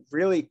is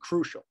really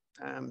crucial.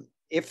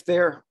 If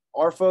there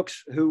are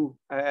folks who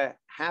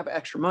have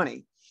extra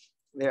money,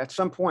 at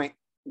some point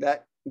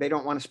that they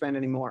don't want to spend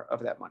any more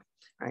of that money,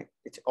 right?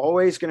 It's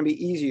always going to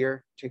be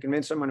easier to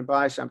convince someone to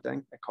buy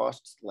something that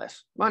costs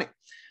less money.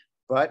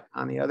 But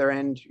on the other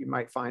end, you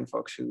might find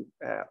folks who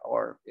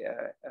are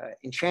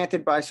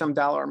enchanted by some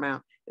dollar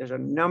amount. There's a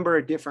number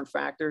of different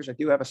factors. I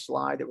do have a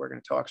slide that we're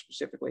going to talk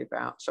specifically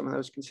about some of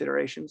those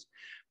considerations,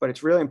 but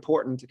it's really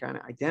important to kind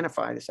of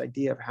identify this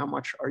idea of how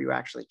much are you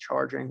actually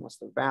charging, what's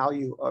the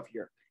value of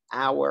your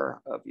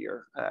hour, of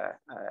your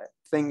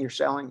thing you're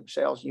selling, your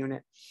sales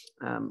unit,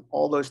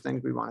 all those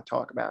things we want to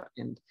talk about,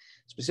 and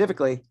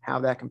specifically how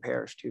that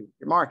compares to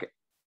your market.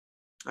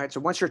 All right, so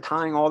once you're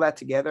tying all that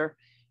together,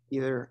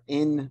 either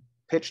in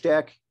pitch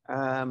deck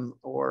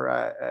or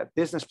a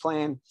business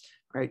plan,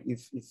 right?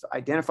 You've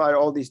identified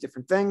all these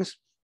different things,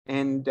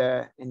 and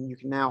you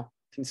can now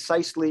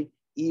concisely,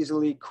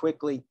 easily,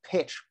 quickly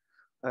pitch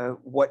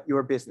what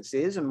your business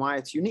is and why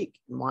it's unique,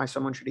 and why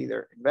someone should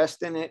either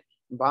invest in it,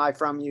 buy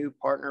from you,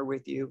 partner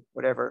with you,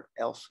 whatever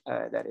else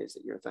that is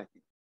that you're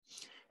thinking.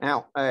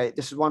 Now,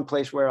 this is one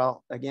place where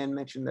I'll again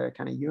mention the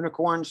kind of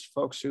unicorns,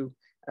 folks who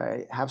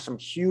have some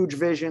huge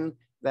vision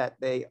that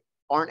they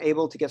aren't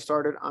able to get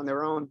started on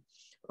their own.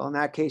 Well, in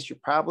that case, you're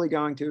probably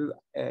going to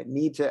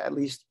need to at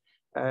least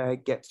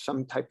get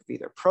some type of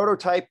either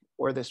prototype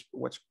or this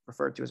what's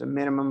referred to as a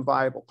minimum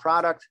viable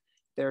product.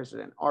 There's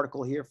an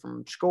article here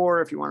from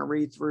SCORE if you want to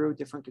read through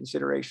different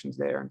considerations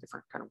there and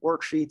different kind of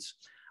worksheets.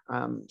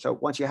 So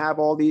once you have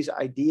all these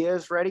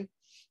ideas ready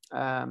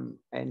and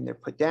they're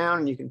put down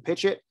and you can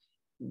pitch it,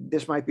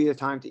 this might be the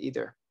time to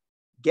either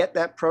get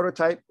that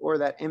prototype or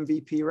that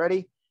MVP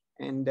ready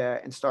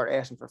and start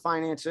asking for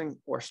financing,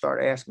 or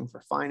start asking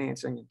for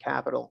financing and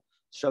capital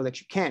so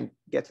that you can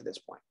get to this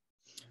point.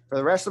 For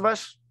the rest of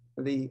us,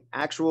 the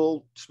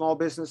actual small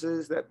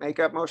businesses that make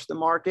up most of the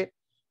market,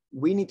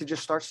 we need to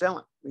just start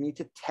selling. We need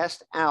to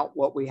test out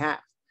what we have.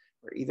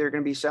 We're either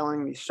going to be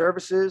selling these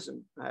services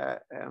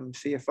and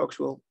see if folks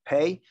will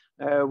pay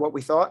what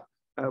we thought,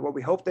 what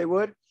we hoped they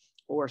would,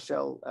 or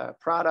sell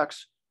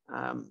products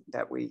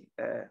that we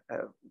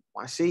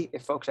want to see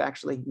if folks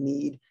actually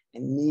need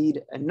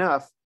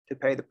enough to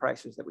pay the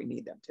prices that we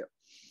need them to.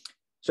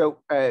 So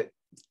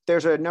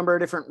there's a number of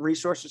different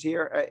resources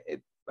here.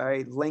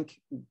 I link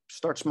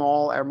Start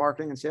Small. Our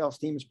marketing and sales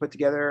team has put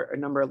together a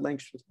number of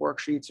links with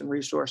worksheets and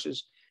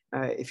resources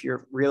if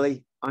you're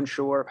really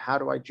unsure of how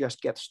do I just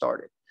get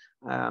started.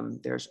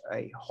 There's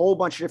a whole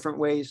bunch of different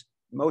ways.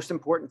 Most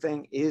important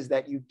thing is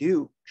that you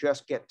do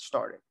just get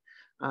started.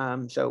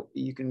 So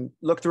you can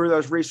look through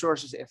those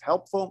resources if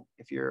helpful,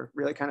 if you're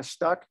really kind of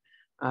stuck.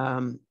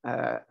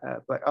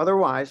 But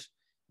otherwise,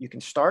 you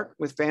can start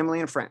with family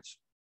and friends.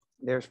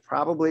 There's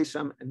probably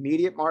some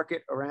immediate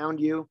market around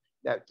you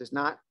that does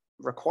not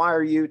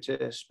require you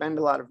to spend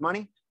a lot of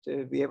money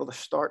to be able to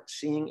start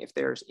seeing if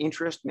there's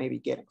interest, maybe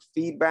getting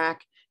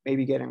feedback,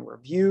 maybe getting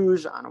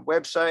reviews on a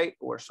website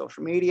or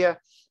social media,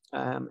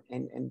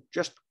 and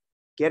just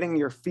getting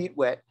your feet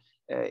wet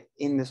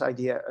in this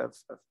idea of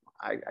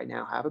I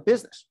now have a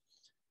business.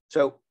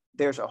 So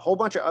there's a whole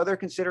bunch of other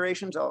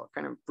considerations I'll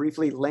kind of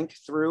briefly link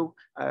through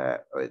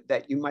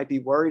that you might be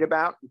worried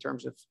about in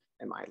terms of,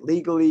 am I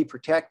legally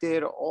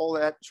protected? All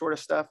that sort of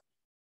stuff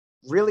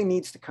really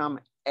needs to come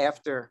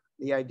after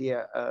the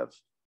idea of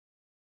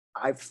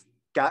I've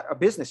got a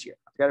business here.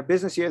 I've got a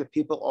business here that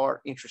people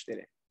are interested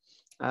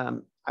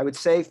in. I would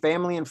say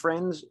family and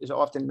friends is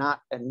often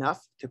not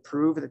enough to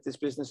prove that this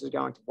business is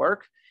going to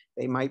work.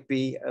 They might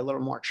be a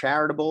little more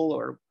charitable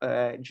or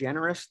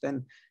generous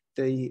than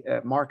the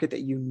market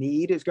that you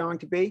need is going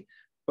to be,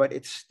 but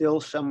it's still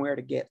somewhere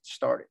to get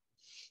started.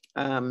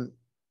 And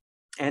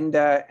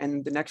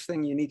the next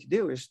thing you need to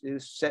do is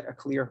set a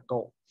clear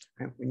goal.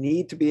 Right? We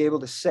need to be able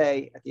to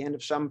say at the end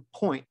of some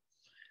point,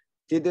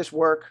 did this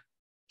work?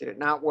 Did it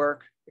not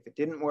work? If it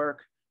didn't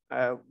work,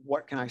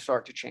 what can I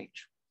start to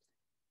change?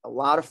 A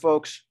lot of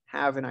folks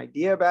have an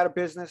idea about a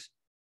business,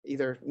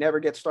 either never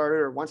get started,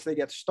 or once they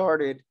get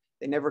started,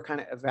 they never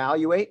kind of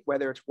evaluate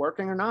whether it's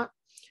working or not.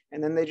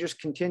 And then they just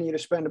continue to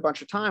spend a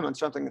bunch of time on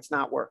something that's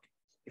not working.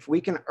 If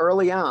we can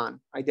early on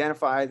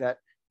identify that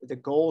the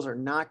goals are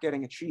not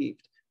getting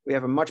achieved, we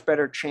have a much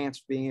better chance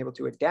of being able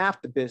to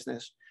adapt the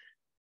business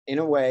in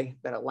a way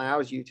that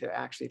allows you to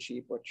actually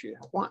achieve what you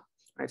want.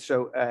 Right?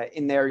 So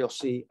in there, you'll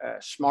see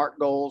SMART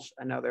goals,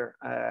 another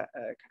kind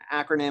of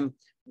acronym,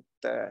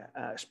 the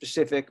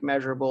specific,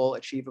 measurable,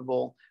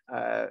 achievable,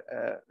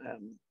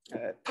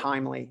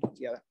 timely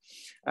together.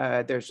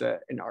 There's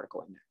an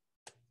article in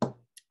there.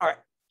 All right.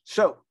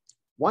 So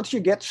once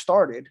you get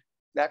started,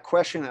 that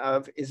question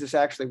of, is this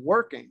actually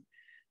working?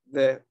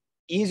 The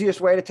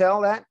easiest way to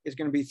tell that is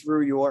going to be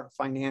through your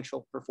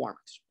financial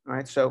performance. All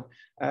right. So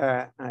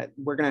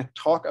we're going to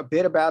talk a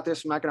bit about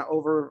this. I'm not going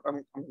to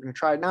I'm going to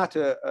try not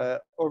to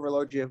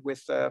overload you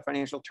with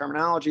financial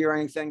terminology or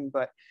anything,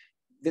 but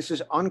this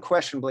is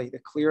unquestionably the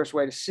clearest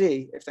way to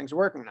see if things are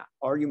working or not.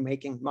 Are you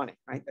making money,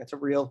 right? That's a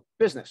real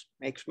business,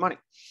 makes money.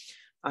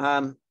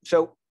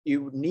 So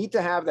you need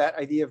to have that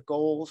idea of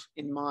goals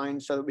in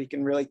mind so that we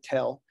can really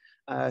tell.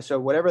 So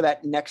whatever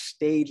that next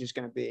stage is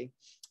going to be.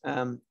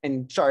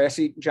 And sorry, I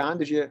see, John,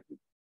 did you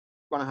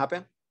want to hop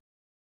in?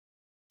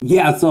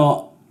 Yeah,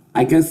 so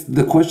I guess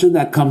the question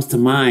that comes to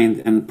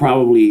mind, and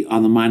probably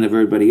on the mind of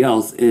everybody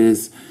else,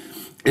 is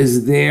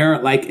there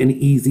like an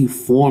easy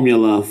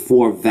formula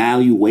for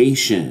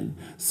valuation?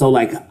 So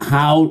like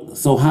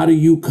how do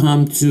you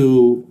come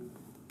to,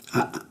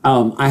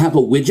 I have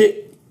a widget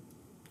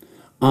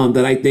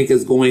that I think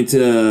is going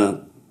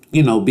to,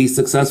 be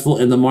successful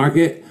in the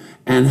market.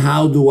 And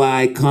how do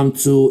I come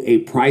to a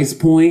price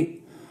point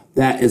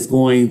that is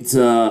going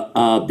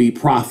to be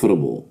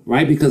profitable,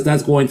 right? Because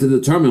that's going to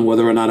determine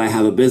whether or not I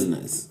have a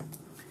business.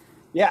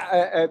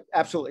 Yeah,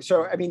 absolutely.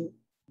 So, I mean,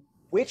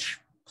 which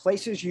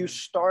places you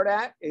start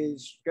at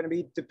is going to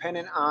be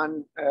dependent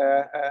on,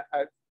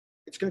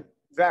 it's going to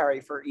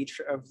vary for each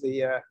of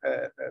the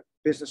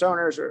business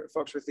owners or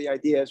folks with the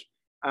ideas.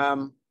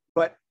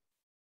 But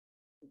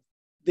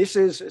this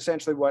is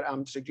essentially what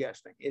I'm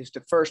suggesting, is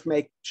to first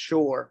make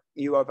sure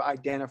you have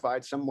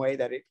identified some way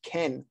that it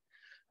can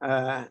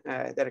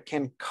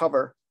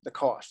cover the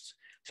costs.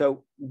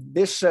 So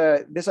this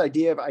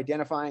idea of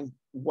identifying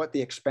what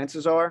the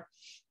expenses are,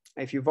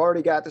 if you've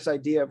already got this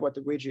idea of what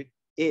the widget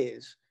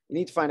is, you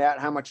need to find out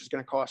how much it's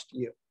going to cost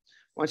you.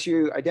 Once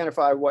you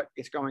identify what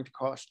it's going to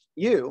cost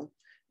you,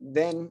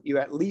 then you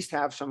at least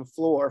have some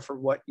floor for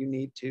what you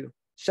need to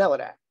sell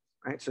it at,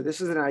 right? So this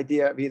is an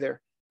idea of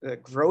either the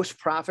gross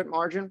profit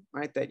margin,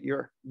 right, that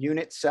your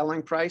unit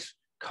selling price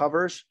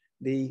covers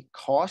the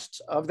costs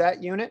of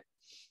that unit.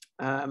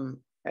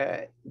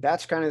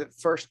 That's kind of the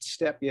first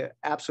step you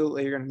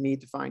absolutely are going to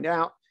need to find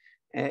out.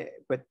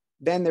 But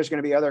then there's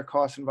going to be other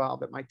costs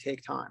involved that might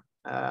take time.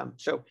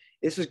 So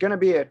this is going to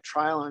be a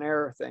trial and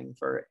error thing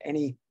for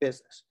any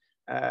business.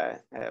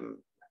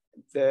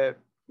 The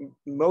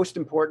most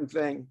important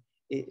thing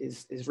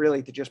is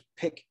really to just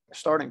pick a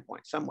starting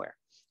point somewhere.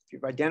 If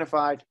you've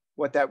identified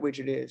what that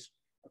widget is,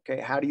 okay,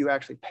 how do you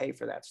actually pay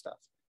for that stuff?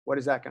 What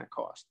is that going to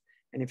cost?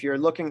 And if you're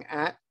looking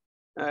at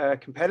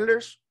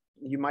competitors,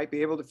 you might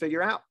be able to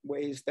figure out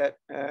ways that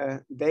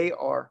they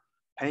are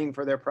paying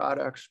for their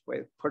products,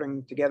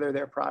 putting together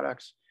their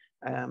products.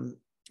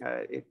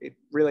 It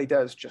really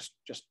does just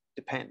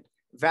depend.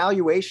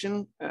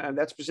 Valuation,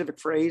 that specific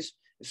phrase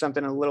is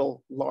something a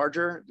little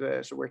larger.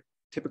 So we're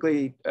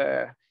typically,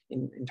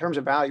 in terms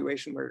of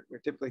valuation, we're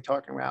typically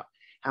talking about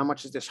how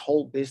much is this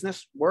whole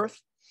business worth?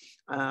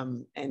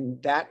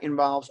 And that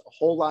involves a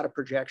whole lot of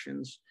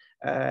projections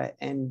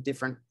and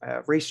different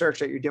research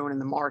that you're doing in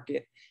the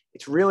market.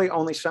 It's really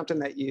only something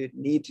that you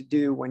need to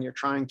do when you're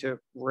trying to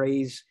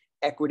raise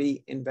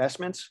equity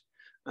investments,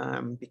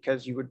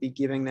 because you would be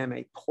giving them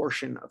a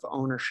portion of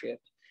ownership,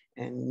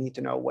 and you need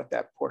to know what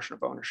that portion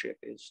of ownership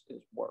is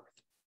worth.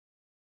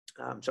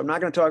 So I'm not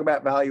going to talk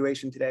about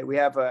valuation today. We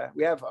have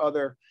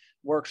other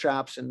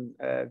workshops and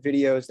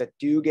videos that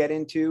do get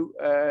into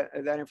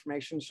that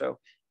information. So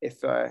if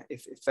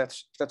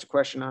that's a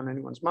question on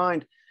anyone's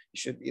mind, you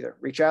should either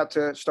reach out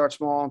to Start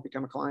Small and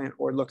become a client,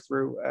 or look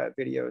through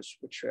videos,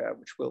 which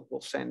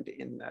we'll send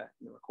in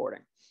the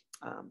recording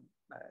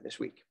this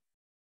week.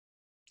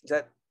 Does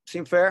that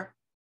seem fair?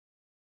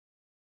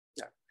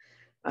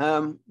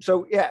 Yeah.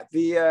 So yeah,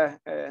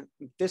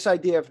 this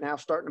idea of now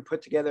starting to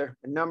put together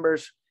the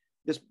numbers,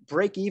 this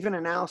break-even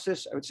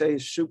analysis, I would say,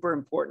 is super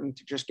important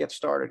to just get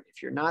started.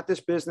 If you're not this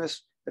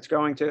business that's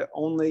going to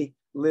only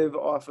live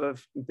off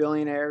of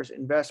billionaires'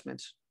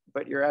 investments,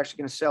 but you're actually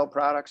going to sell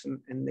products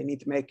and they need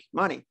to make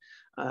money,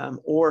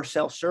 or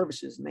sell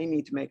services and they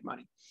need to make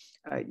money,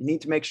 you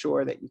need to make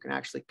sure that you can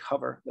actually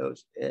cover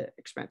those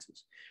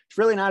expenses. It's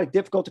really not a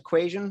difficult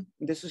equation.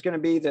 This is going to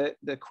be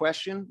the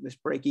question, this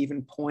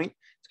break-even point.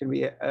 It's going to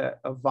be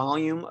a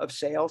volume of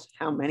sales.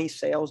 How many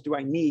sales do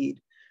I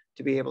need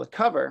to be able to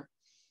cover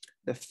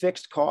the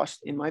fixed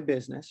cost in my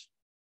business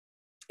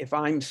if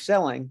I'm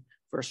selling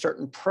for a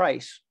certain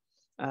price,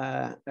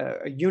 a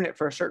unit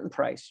for a certain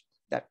price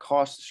that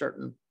costs a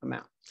certain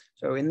amount.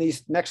 So in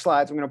these next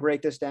slides, I'm going to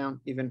break this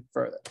down even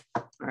further.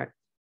 All right.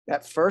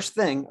 That first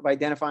thing of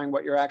identifying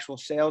what your actual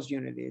sales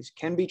unit is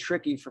can be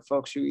tricky for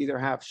folks who either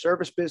have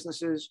service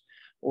businesses,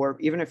 or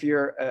even if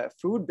you're a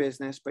food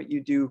business, but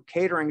you do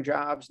catering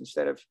jobs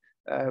instead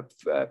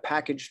of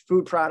packaged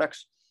food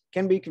products,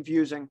 can be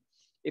confusing.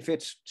 If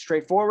it's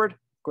straightforward,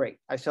 great.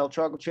 I sell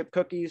chocolate chip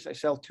cookies. I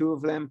sell 2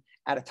 of them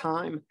at a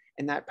time,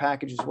 and that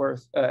package is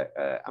worth,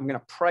 I'm going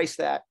to price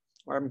that,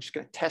 or I'm just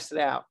going to test it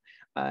out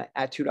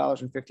at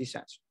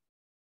 $2.50.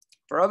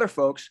 For other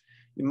folks,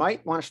 you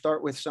might want to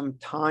start with some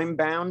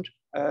time-bound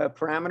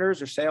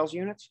parameters or sales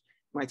units.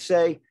 You might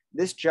say,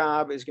 this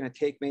job is going to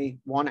take me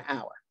 1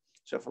 hour.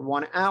 So for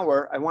 1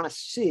 hour, I want to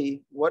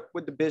see what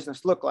would the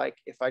business look like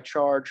if I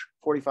charge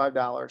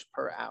 $45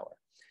 per hour.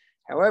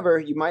 However,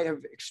 you might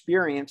have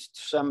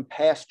experienced some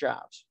past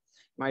jobs.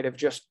 You might have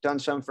just done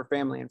some for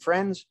family and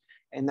friends,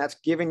 and that's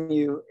giving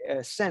you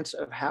a sense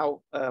of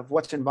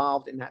what's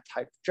involved in that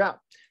type of job.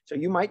 So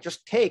you might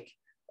just take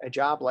a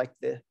job like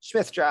the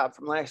Smith job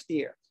from last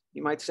year.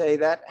 You might say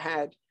that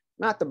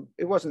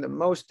it wasn't the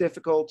most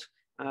difficult.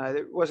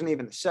 It wasn't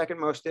even the second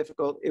most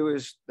difficult. It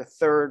was the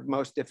 3rd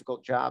most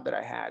difficult job that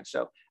I had.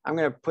 So I'm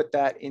going to put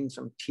that in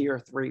some tier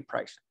 3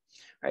 pricing,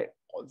 right?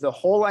 The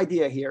whole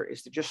idea here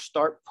is to just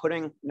start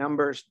putting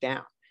numbers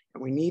down.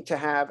 And we need to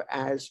have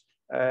as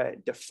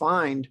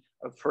defined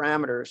of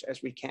parameters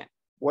as we can.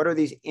 What are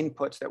these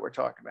inputs that we're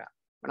talking about?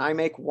 When I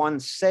make 1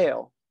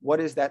 sale, what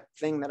is that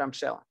thing that I'm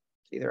selling?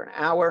 It's either an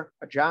hour,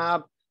 a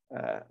job,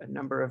 a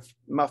number of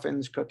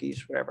muffins,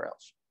 cookies, whatever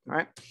else, all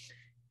right?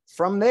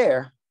 From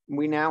there,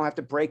 we now have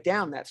to break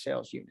down that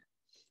sales unit.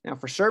 Now,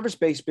 for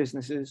service-based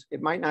businesses,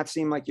 it might not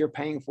seem like you're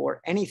paying for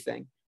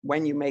anything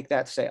when you make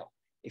that sale.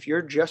 If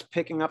you're just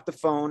picking up the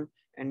phone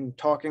and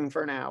talking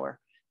for an hour,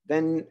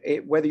 then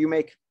whether you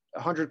make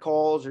 100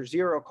 calls or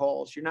 0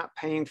 calls, you're not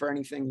paying for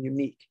anything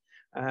unique.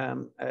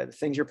 The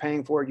things you're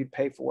paying for, you'd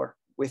pay for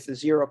with the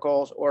 0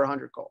 calls or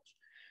 100 calls.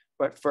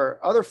 But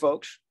for other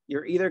folks,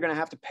 you're either going to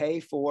have to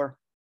pay for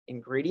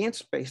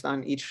ingredients based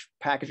on each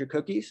package of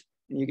cookies,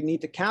 and you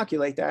need to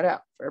calculate that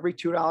out. For every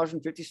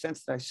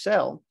 $2.50 that I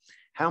sell,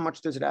 how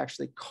much does it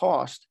actually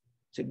cost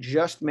to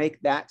just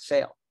make that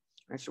sale?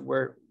 Right,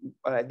 so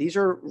these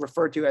are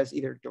referred to as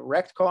either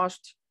direct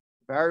cost,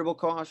 variable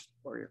cost,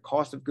 or your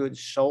cost of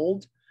goods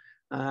sold.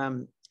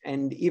 And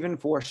even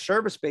for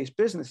service-based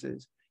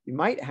businesses, you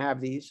might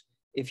have these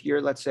if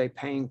you're, let's say,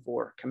 paying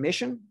for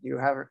commission.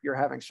 You're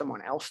having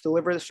someone else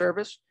deliver the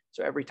service.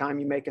 So every time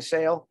you make a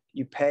sale,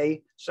 you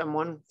pay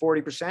someone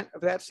 40%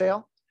 of that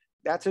sale.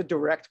 That's a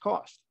direct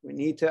cost. We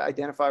need to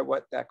identify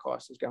what that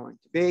cost is going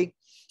to be.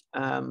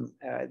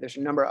 There's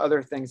a number of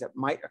other things that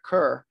might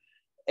occur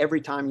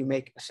every time you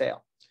make a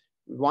sale.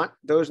 We want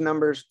those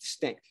numbers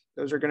distinct.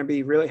 Those are going to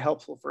be really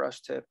helpful for us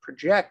to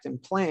project and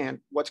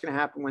plan what's going to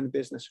happen when the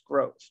business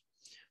grows.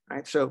 All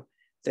right, so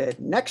the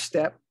next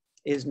step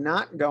is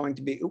not going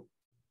to be,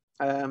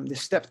 the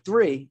step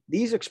 3,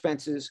 these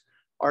expenses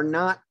are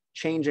not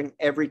changing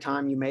every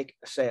time you make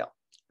a sale,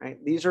 right?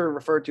 These are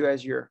referred to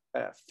as your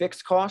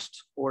fixed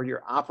costs or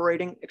your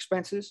operating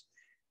expenses.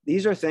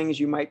 These are things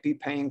you might be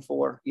paying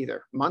for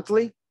either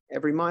monthly.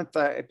 Every month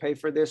I pay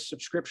for this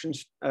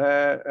subscriptions,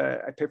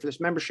 I pay for this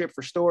membership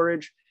for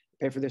storage,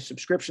 I pay for this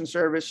subscription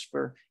service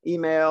for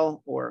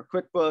email or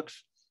QuickBooks.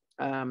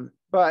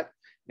 But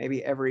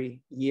maybe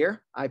every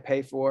year I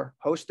pay for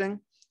hosting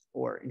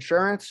or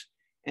insurance.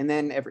 And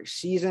then every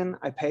season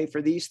I pay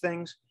for these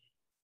things.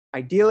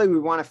 Ideally, we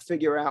want to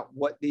figure out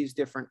what these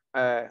different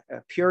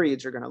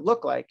periods are going to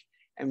look like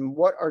and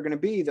what are going to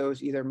be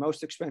those either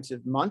most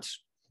expensive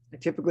months. I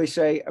typically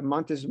say a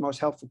month is the most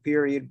helpful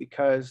period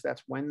because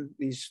that's when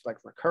these like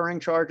recurring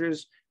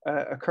charges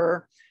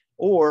occur.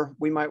 Or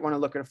we might want to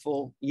look at a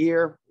full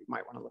year. We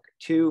might want to look at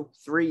 2,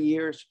 3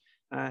 years.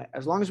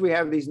 As long as we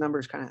have these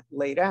numbers kind of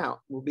laid out,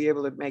 we'll be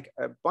able to make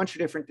a bunch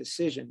of different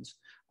decisions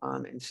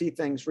and see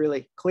things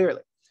really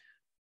clearly.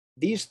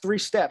 These 3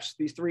 steps,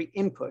 these 3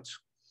 inputs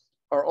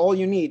are all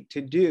you need to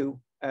do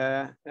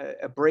a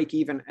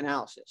break-even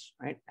analysis,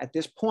 right? At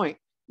this point,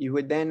 you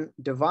would then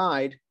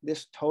divide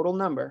this total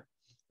number,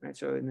 right?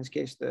 So in this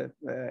case,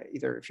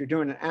 either if you're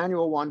doing an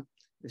annual one,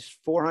 this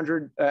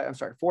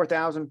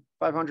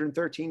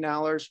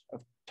 $4,513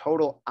 of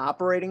total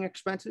operating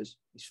expenses,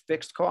 these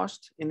fixed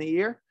costs in the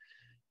year.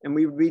 And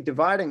we would be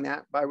dividing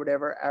that by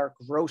whatever our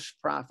gross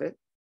profit,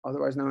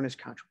 otherwise known as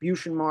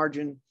contribution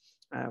margin,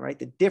 right?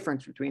 The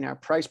difference between our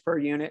price per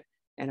unit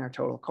and our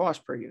total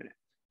cost per unit.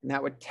 And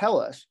that would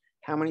tell us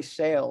how many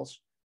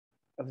sales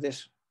of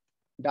this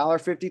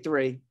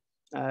 $1.53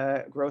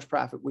 gross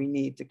profit we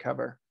need to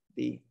cover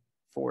the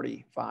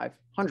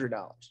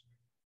 $4,500.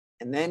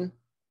 And then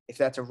If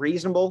that's a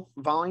reasonable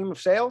volume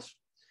of sales,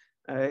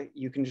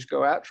 you can just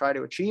go out, try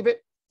to achieve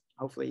it.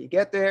 Hopefully you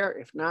get there.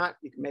 If not,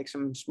 you can make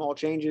some small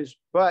changes.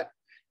 But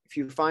if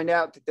you find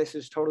out that this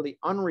is totally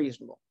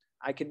unreasonable,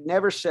 I could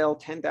never sell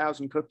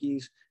 10,000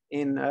 cookies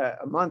in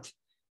a month,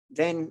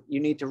 then you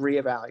need to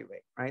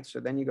reevaluate, right? So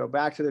then you go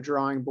back to the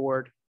drawing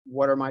board.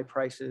 What are my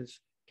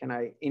prices? Can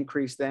I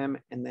increase them?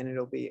 And then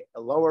it'll be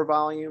a lower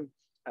volume.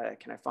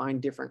 Can I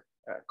find different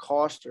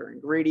costs or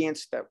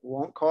ingredients that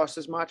won't cost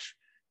as much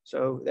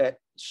so that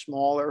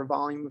smaller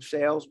volume of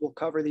sales will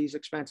cover these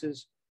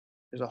expenses?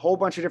 There's a whole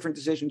bunch of different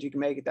decisions you can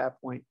make at that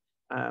point.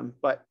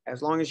 But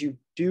as long as you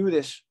do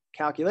this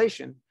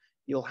calculation,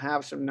 you'll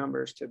have some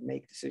numbers to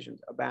make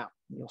decisions about.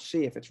 You'll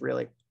see if it's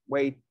really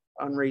way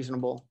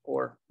unreasonable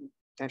or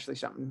potentially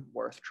something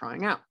worth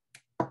trying out.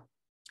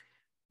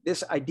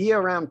 This idea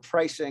around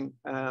pricing,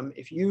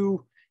 if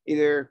you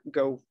either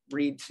go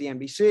read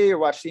CNBC or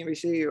watch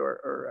CNBC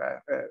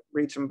or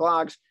read some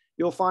blogs,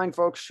 you'll find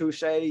folks who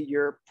say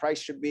your price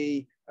should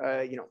be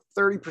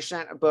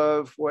 30%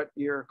 above what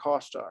your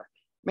costs are.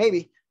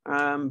 Maybe,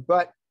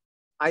 but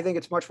I think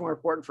it's much more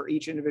important for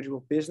each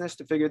individual business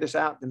to figure this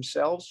out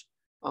themselves.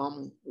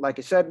 Like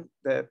I said,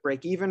 the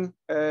break-even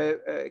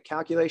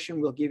calculation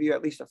will give you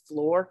at least a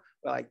floor.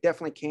 Well, I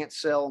definitely can't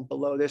sell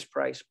below this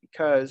price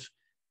because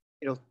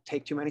it'll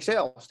take too many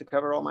sales to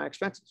cover all my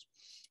expenses.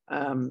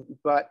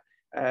 But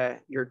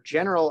your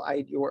general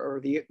idea or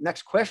the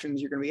next questions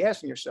you're going to be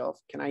asking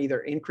yourself, can I either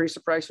increase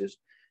the prices,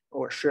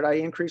 or should I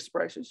increase the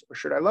prices, or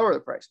should I lower the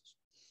prices?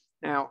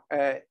 Now,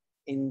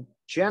 in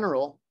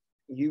general,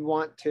 you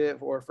want to,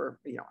 or for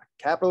a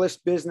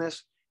capitalist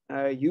business,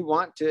 you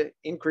want to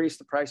increase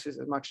the prices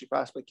as much as you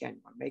possibly can.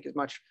 You want to make as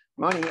much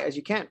money as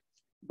you can.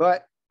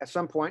 But at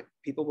some point,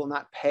 people will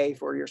not pay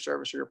for your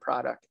service or your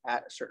product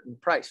at a certain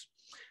price.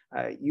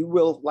 You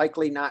will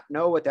likely not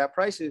know what that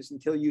price is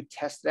until you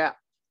test it out.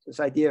 So this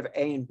idea of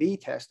A and B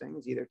testing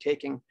is either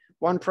taking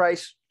one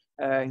price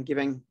and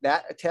giving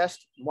that a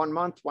test 1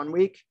 month, 1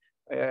 week,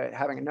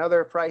 having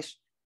another price,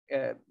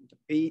 the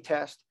B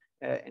test,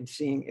 and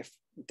seeing if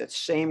the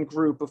same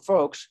group of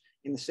folks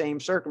in the same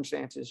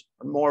circumstances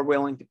are more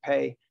willing to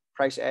pay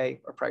price A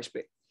or price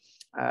B.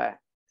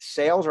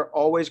 Sales are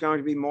always going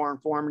to be more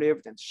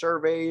informative than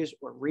surveys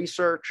or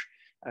research.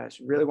 So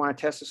you really want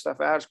to test this stuff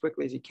out as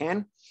quickly as you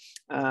can.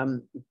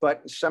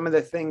 But some of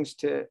the things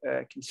to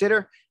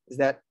consider is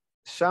that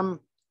some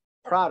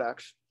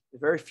products,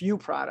 very few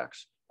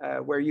products,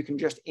 where you can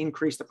just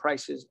increase the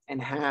prices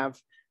and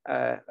have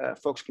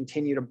folks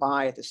continue to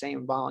buy at the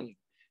same volume.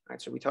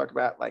 Right? So we talk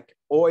about like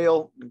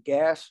oil and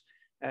gas.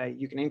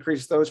 You can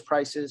increase those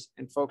prices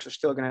and folks are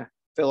still going to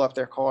fill up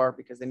their car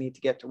because they need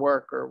to get to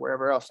work or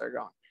wherever else they're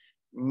going.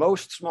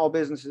 Most small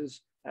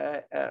businesses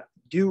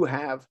do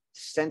have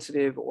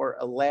sensitive or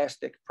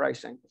elastic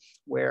pricing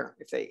where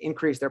if they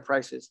increase their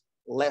prices,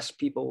 less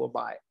people will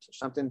buy it. So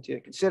something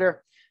to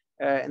consider.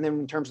 And then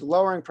in terms of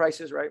lowering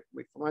prices, right,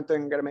 for one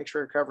thing, we've got to make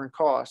sure you're covering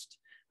costs,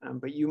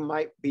 but you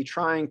might be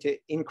trying to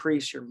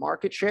increase your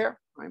market share,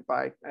 right,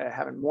 by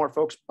having more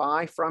folks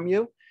buy from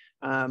you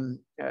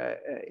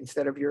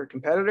instead of your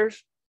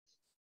competitors.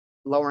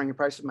 Lowering your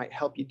prices might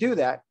help you do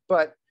that,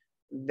 but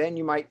then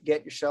you might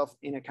get yourself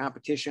in a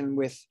competition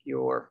with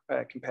your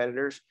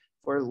competitors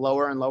for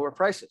lower and lower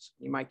prices.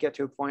 You might get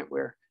to a point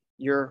where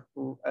you're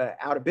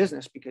out of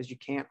business because you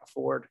can't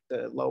afford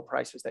the low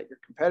prices that your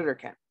competitor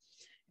can.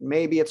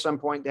 Maybe at some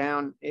point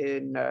down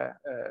in the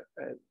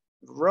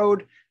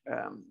road,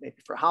 maybe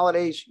for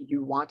holidays,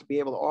 you want to be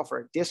able to offer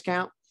a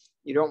discount.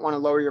 You don't want to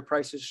lower your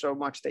prices so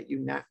much that you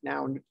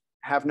now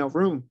have no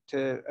room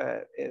to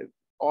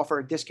offer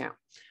a discount.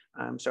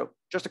 So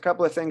just a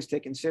couple of things to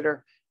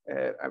consider.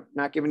 I'm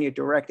not giving you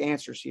direct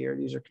answers here.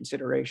 These are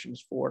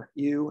considerations for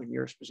you and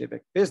your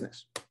specific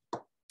business.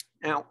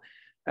 Now,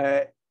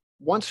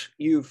 once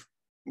you've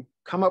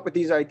come up with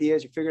these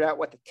ideas, you figured out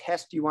what the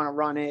test you want to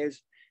run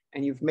is,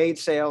 and you've made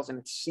sales and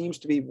it seems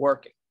to be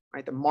working,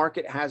 right? The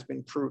market has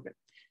been proven.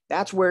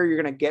 That's where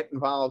you're going to get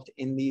involved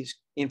in these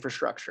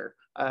infrastructure,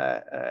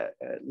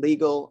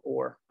 legal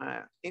or,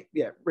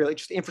 really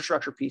just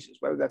infrastructure pieces,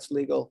 whether that's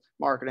legal,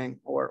 marketing,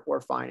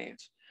 or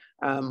finance.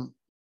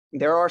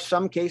 There are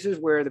some cases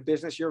where the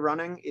business you're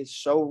running is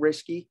so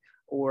risky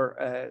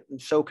or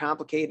so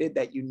complicated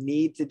that you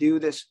need to do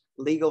this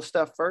legal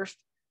stuff first.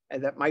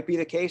 And that might be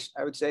the case.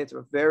 I would say it's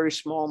a very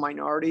small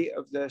minority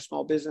of the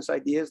small business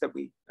ideas that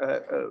we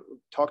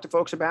talk to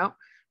folks about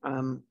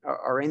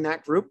are in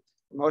that group.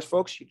 For most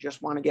folks, you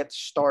just want to get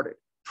started,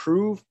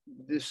 prove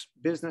this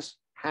business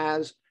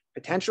has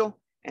potential,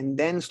 and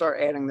then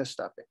start adding this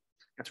stuff in.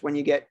 That's when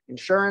you get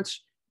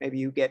insurance. Maybe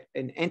you get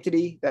an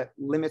entity that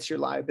limits your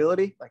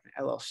liability, like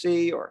an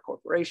LLC or a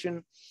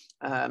corporation.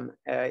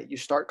 You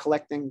start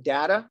collecting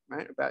data,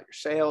 right, about your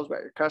sales,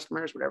 about your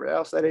customers, whatever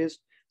else that is.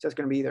 So it's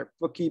going to be either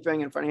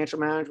bookkeeping and financial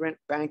management,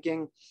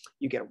 banking.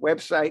 You get a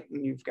website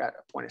and you've got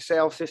a point of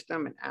sale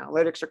system and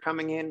analytics are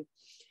coming in.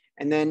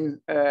 And then,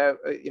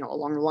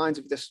 along the lines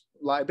of this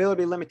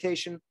liability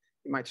limitation,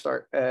 you might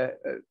start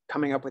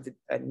coming up with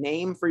a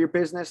name for your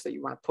business that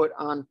you want to put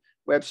on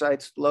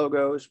websites,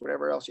 logos,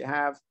 whatever else you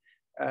have.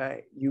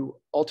 You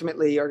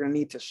ultimately are going to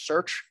need to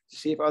search to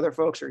see if other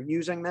folks are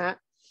using that.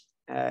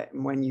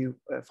 And when you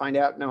find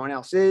out no one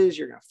else is,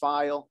 you're going to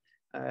file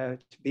to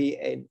be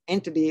an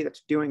entity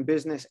that's doing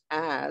business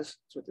as,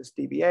 that's what this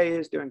DBA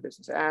is, doing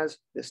business as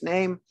this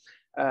name,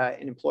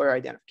 an employer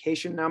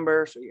identification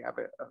number. So you have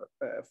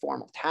a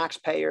formal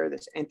taxpayer.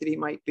 This entity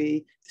might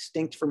be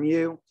distinct from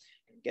you.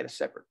 You get a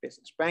separate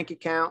business bank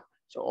account.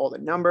 So all the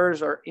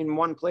numbers are in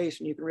one place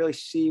and you can really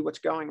see what's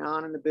going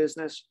on in the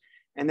business.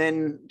 And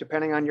then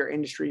depending on your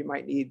industry, you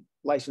might need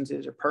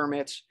licenses or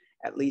permits,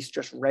 at least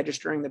just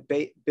registering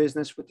the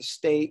business with the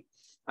state.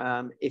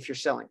 If you're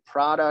selling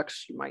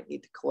products, you might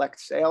need to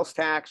collect sales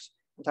tax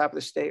on top of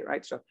the state,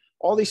 right? So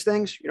all these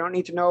things, you don't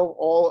need to know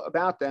all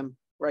about them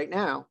right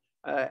now.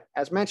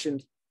 As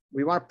mentioned,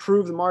 we want to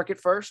prove the market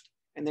first,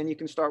 and then you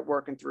can start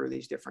working through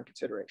these different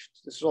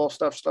considerations. This is all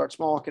stuff Start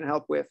Small can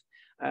help with,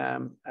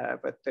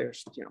 but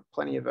there's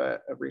plenty of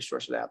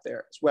resources out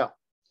there as well.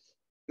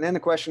 And then the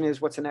question is,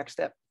 what's the next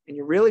step? And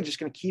you're really just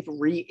going to keep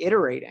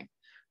reiterating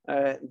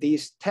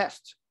these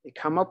tests. You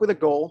come up with a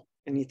goal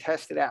and you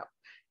test it out.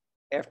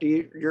 After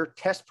your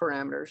test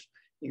parameters,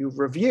 you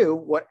review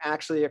what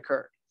actually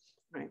occurred.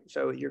 Right?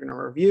 So you're going to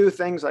review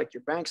things like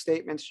your bank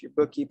statements, your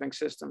bookkeeping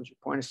systems, your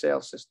point of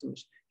sale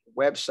systems, your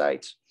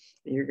websites,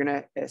 and you're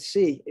going to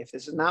see if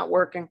this is not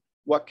working,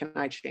 what can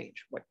I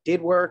change? What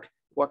did work?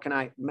 What can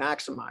I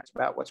maximize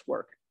about what's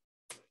working?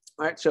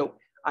 All right, so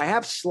I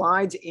have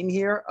slides in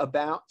here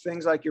about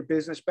things like your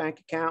business bank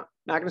account.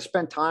 Not going to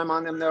spend time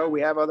on them though.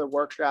 We have other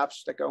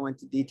workshops that go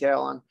into detail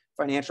on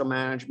financial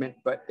management,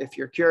 but if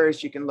you're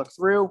curious, you can look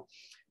through.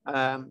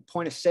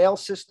 Point of sale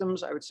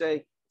systems, I would say,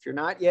 if you're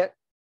not yet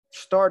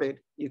started,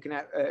 you can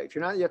if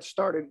you're not yet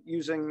started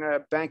using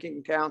banking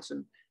accounts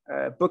and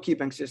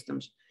bookkeeping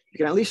systems, you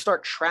can at least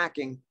start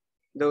tracking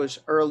those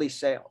early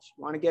sales.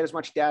 You want to get as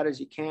much data as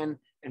you can,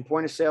 and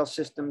point of sale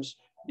systems,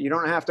 you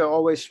don't have to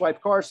always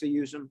swipe cards to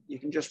use them. You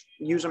can just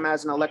use them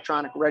as an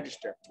electronic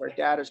register where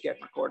data is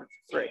getting recorded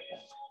for free.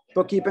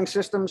 Bookkeeping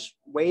systems,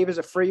 Wave is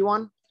a free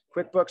one.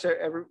 QuickBooks,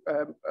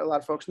 a lot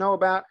of folks know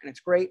about, and it's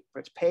great,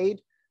 but it's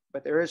paid.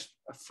 But there is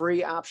a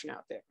free option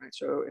out there, right?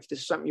 So if this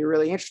is something you're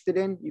really interested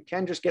in, you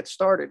can just get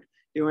started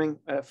doing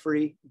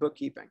free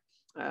bookkeeping.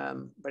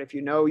 But if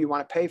you know you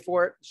want to pay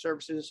for it,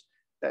 services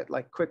that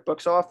like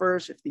QuickBooks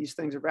offers, if these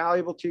things are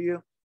valuable to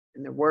you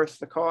and they're worth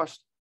the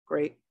cost,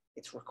 great.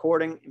 It's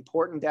recording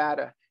important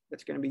data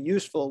that's going to be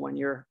useful when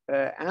you're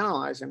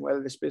analyzing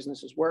whether this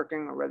business is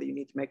working or whether you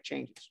need to make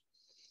changes.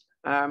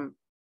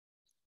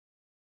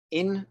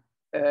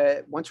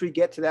 Once we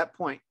get to that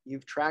point,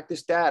 you've tracked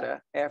this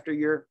data after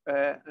your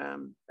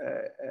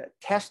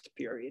test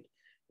period,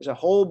 there's a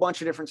whole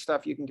bunch of different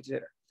stuff you can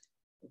consider.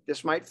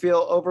 This might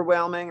feel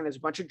overwhelming and there's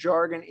a bunch of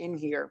jargon in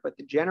here, but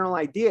the general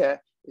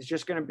idea is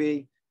just going to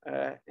be,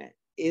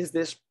 is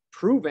this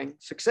proving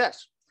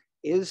success?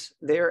 Is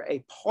there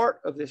a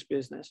part of this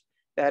business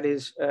that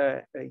is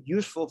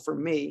useful for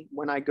me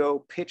when I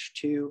go pitch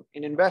to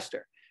an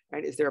investor?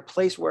 Right? Is there a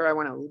place where I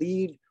want to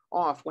lead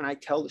off when I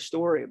tell the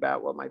story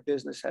about what my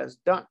business has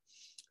done?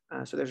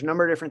 So there's a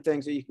number of different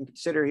things that you can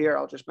consider here.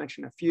 I'll just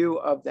mention a few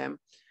of them.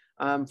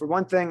 For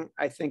one thing,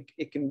 I think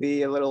it can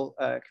be a little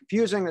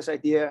confusing, this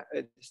idea,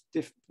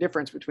 this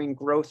difference between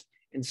growth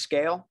and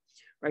scale,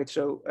 right?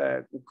 So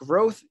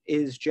growth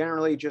is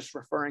generally just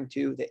referring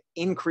to the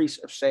increase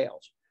of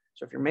sales.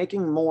 So if you're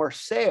making more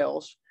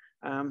sales,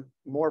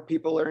 more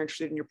people are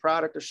interested in your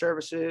product or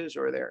services,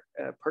 or they're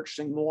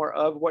purchasing more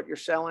of what you're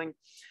selling.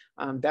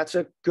 That's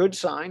a good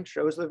sign,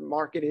 shows the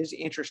market is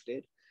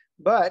interested,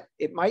 but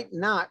it might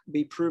not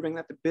be proving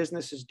that the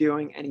business is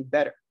doing any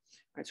better.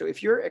 Right? So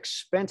if your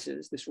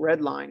expenses, this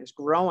red line, is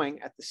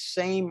growing at the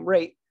same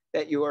rate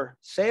that your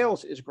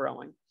sales is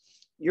growing,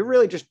 you're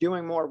really just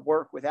doing more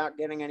work without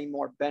getting any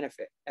more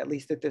benefit, at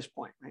least at this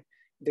point. Right?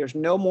 There's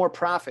no more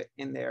profit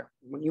in there.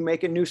 When you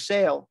make a new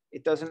sale,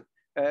 it doesn't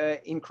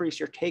increase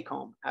your take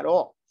home at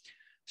all.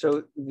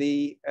 So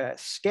the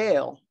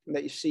scale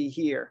that you see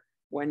here,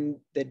 when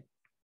the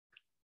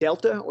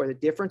delta or the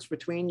difference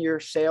between your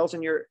sales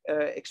and your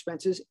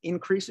expenses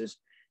increases,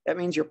 that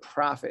means your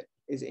profit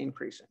is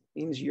increasing.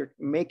 It means you're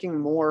making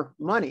more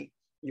money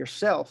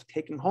yourself,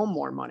 taking home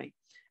more money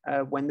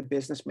when the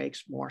business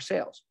makes more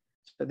sales.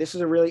 So this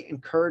is a really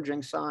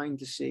encouraging sign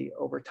to see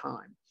over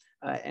time.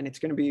 And it's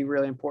going to be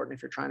really important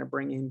if you're trying to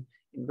bring in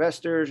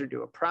investors or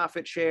do a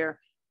profit share.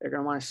 They're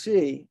going to want to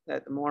see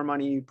that the more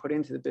money you put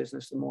into the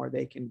business, the more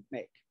they can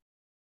make.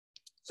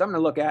 Something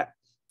to look at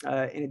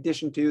in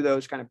addition to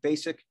those kind of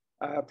basic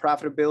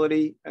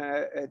profitability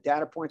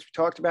data points we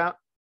talked about,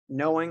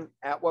 knowing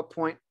at what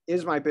point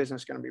is my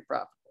business going to be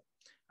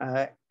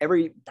profitable.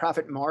 Every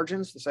profit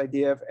margins, this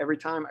idea of every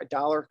time a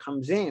dollar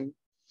comes in,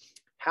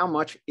 how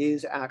much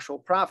is actual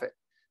profit?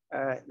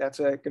 That's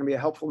going to be a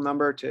helpful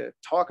number to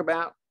talk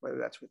about, whether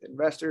that's with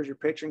investors you're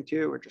pitching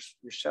to or just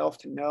yourself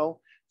to know.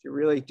 If you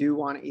really do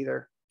want to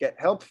either get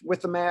help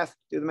with the math,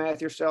 do the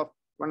math yourself,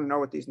 you want to know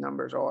what these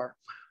numbers are.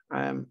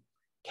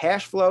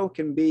 Cash flow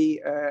can be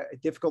a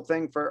difficult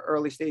thing for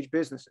early stage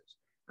businesses.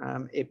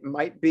 It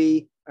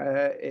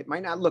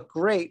might not look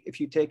great if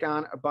you take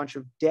on a bunch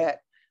of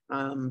debt,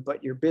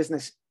 but your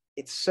business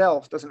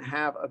itself doesn't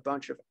have a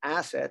bunch of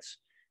assets,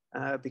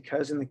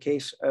 because in the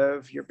case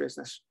of your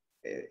business,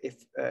 if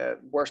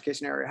worst case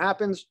scenario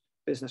happens,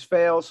 business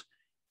fails,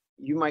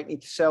 you might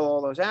need to sell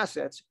all those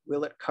assets.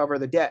 Will it cover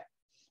the debt?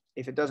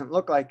 If it doesn't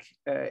look like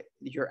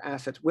your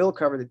assets will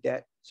cover the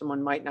debt,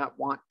 someone might not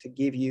want to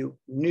give you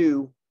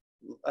new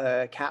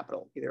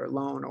capital, either a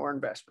loan or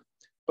investment.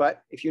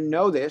 But if you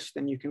know this,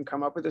 then you can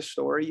come up with a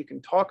story. You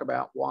can talk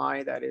about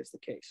why that is the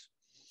case.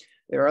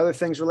 There are other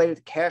things related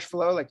to cash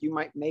flow, like you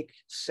might make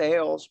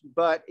sales,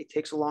 but it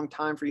takes a long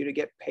time for you to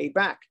get paid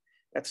back.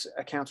 That's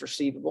accounts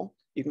receivable.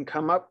 You can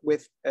come up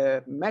with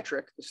a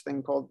metric, this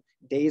thing called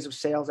days of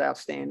sales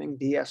outstanding,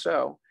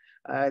 DSO,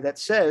 that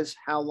says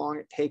how long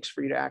it takes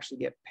for you to actually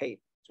get paid.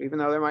 So even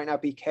though there might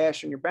not be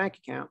cash in your bank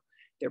account,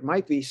 there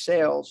might be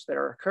sales that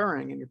are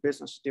occurring and your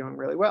business is doing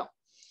really well.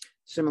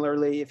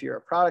 Similarly, if you're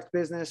a product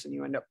business and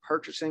you end up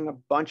purchasing a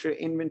bunch of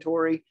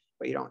inventory,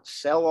 but you don't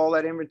sell all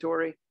that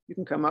inventory, you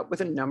can come up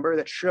with a number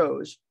that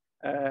shows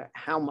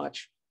how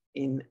much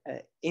in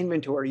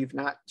inventory you've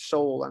not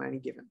sold on any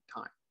given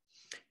time.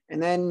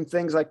 And then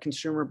things like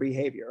consumer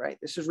behavior, right?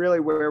 This is really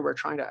where we're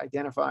trying to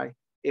identify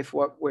if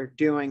what we're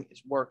doing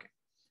is working.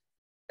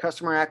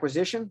 Customer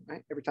acquisition,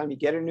 right? Every time you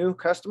get a new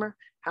customer,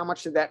 how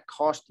much did that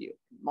cost you?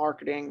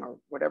 Marketing or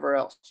whatever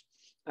else.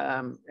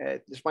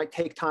 This might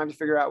take time to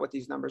figure out what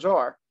these numbers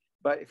are,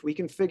 but if we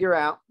can figure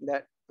out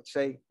that, let's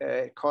say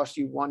it costs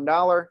you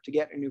 $1 to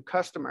get a new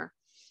customer,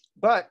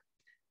 but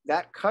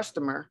that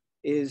customer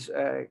is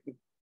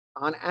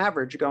on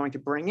average going to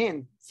bring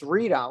in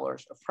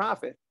 $3 of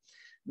profit,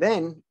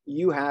 then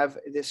you have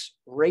this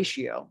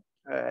ratio,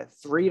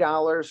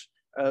 $3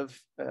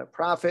 of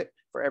profit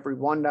for every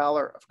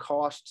 $1 of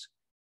costs.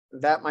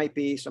 That might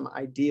be some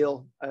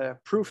ideal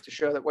proof to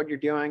show that what you're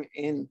doing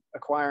in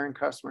acquiring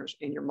customers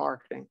in your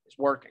marketing is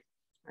working.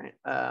 Right?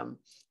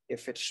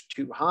 If it's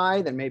too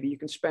high, then maybe you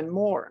can spend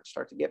more and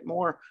start to get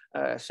more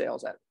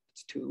sales out of it. If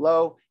it's too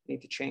low, you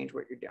need to change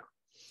what you're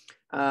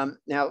doing.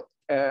 Now,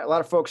 a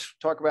lot of folks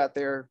talk about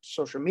their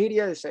social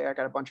media. They say, I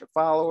got a bunch of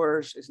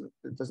followers. Isn't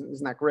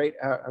that great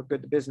how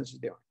good the business is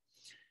doing?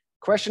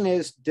 Question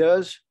is,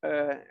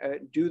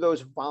 do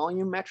those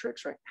volume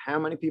metrics, right? How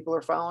many people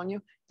are following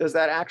you? Does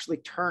that actually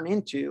turn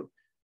into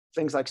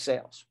things like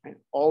sales? Right?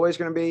 Always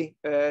going to be,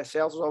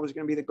 sales is always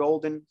going to be the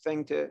golden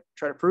thing to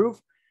try to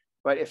prove.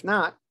 But if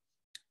not,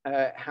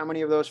 how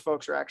many of those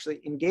folks are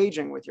actually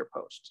engaging with your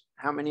posts?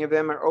 How many of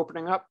them are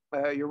opening up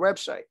your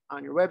website?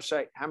 On your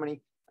website, how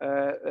many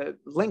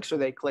links are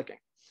they clicking?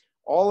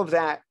 All of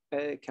that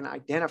can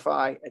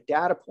identify a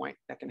data point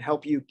that can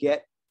help you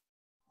get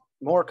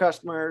more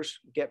customers,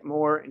 get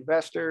more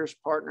investors,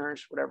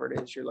 partners, whatever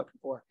it is you're looking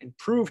for, and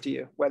prove to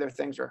you whether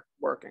things are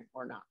working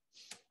or not.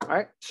 All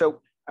right.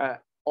 So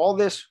all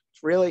this is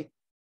really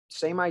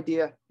same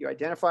idea. You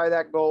identify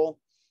that goal.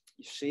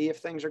 You see if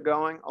things are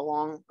going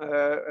along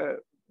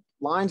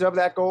lines of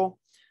that goal.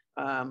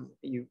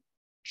 You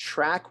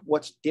track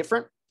what's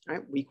different.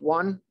 Right? Week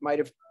 1 might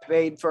have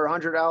paid for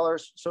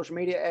 $100 social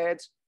media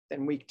ads.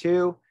 Then week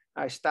 2,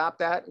 I stopped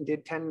that and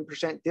did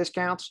 10%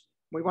 discounts.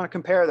 We want to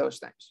compare those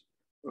things.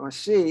 We want to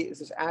see, is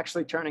this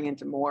actually turning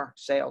into more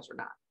sales or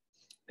not?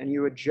 And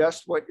you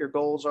adjust what your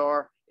goals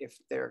are. If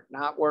they're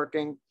not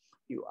working,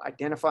 you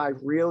identify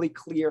really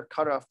clear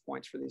cutoff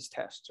points for these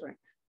tests, right?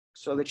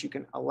 So that you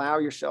can allow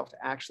yourself to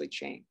actually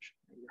change.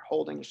 You're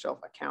holding yourself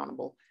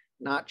accountable,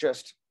 not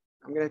just,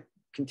 I'm going to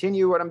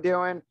continue what I'm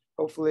doing.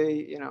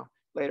 Hopefully,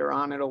 later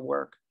on it'll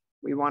work.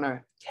 We want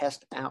to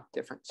test out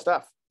different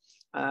stuff.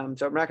 So I'm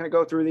not going to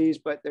go through these,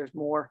 but there's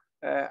more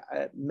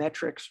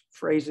metrics,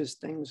 phrases,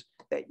 things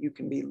that you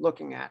can be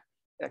looking at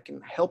that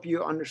can help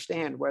you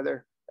understand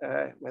whether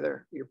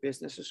your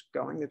business is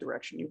going the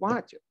direction you want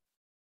it to.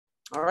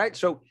 All right,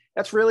 so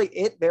that's really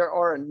it. There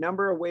are a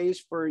number of ways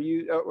for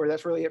you, or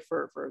that's really it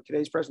for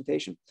today's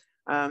presentation.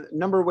 A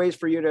number of ways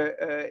for you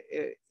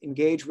to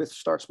engage with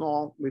Start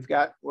Small. We've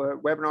got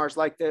webinars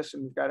like this,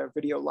 and we've got a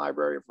video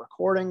library of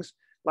recordings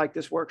like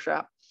this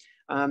workshop.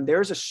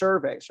 There's a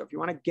survey. So if you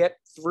want to get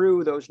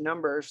through those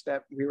numbers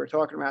that we were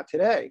talking about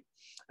today,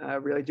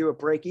 really do a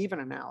break-even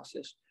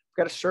analysis.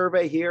 We've got a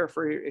survey here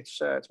for you.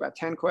 It's about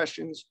 10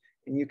 questions,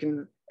 and you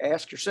can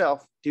ask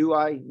yourself, do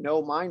I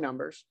know my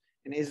numbers?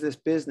 And is this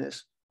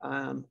business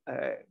going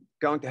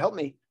to help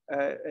me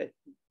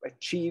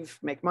achieve,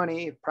 make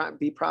money,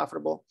 be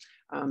profitable?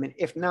 And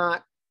if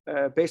not,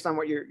 based on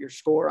what your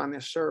score on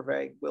this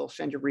survey, we'll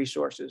send you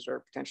resources or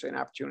potentially an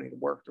opportunity to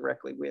work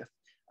directly with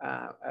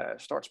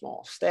Start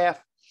Small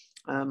staff.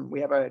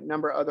 We have a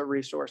number of other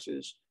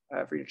resources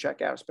for you to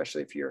check out,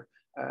 especially if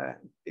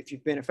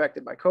you've been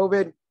affected by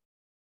COVID.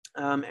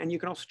 And you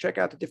can also check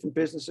out the different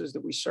businesses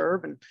that we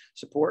serve and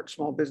support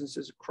small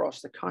businesses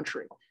across the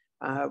country.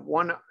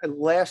 One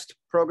last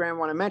program I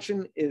want to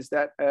mention is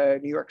that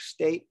New York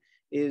State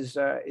is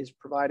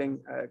providing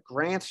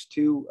grants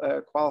to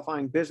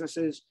qualifying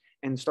businesses,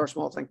 and Start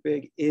Small, Think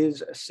Big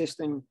is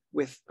assisting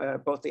with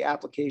both the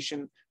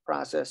application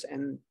process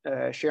and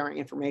sharing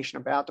information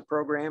about the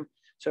program.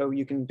 So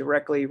you can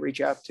directly reach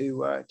out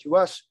to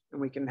us,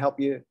 and we can help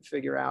you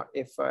figure out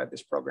if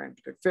this program is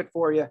a good fit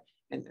for you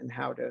and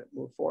how to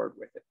move forward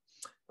with it.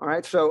 All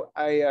right, so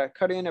I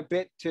cut in a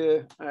bit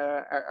to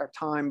our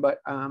time, but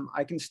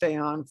I can stay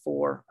on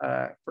for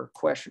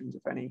questions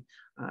if any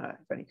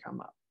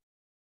come up.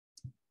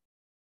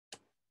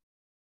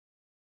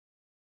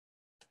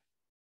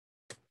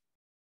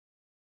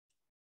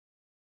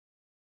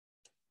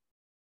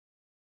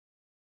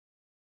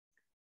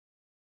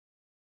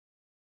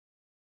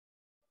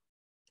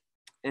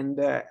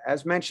 And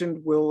as mentioned,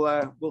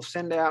 we'll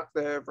send out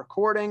the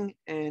recording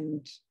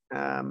and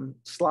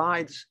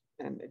slides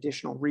and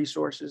additional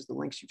resources, the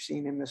links you've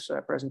seen in this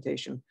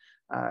presentation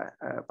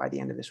by the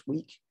end of this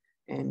week.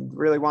 And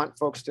really want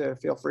folks to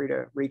feel free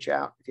to reach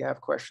out if you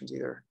have questions,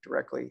 either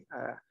directly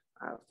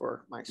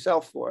for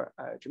myself or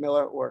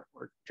Jamila or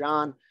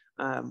John.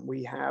 We'll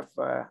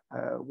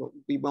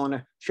be willing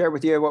to share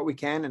with you what we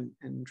can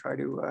and try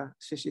to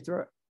assist you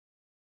through it.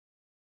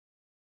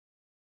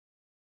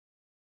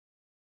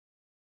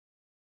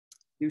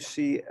 You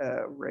see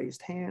a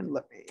raised hand.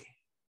 Let me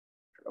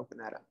open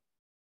that up.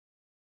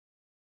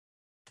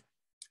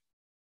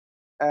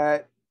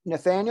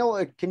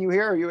 Nathaniel, can you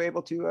hear? Are you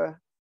able to?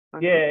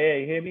 Yeah,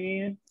 you hear me,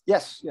 Ian?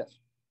 Yes.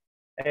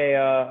 Hey,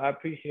 I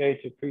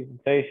appreciate your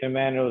presentation,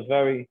 man. It was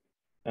very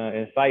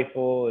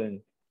insightful and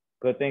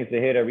good things to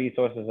hear. The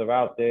resources are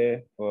out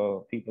there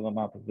for people in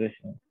my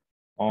position.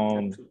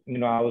 I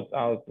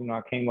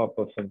came up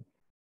with some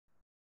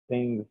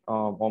things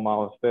on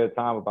my spare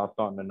time about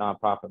starting a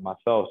nonprofit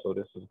myself. So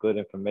this was good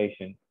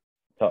information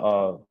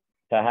to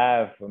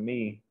have for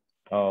me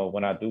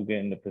when I do get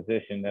in the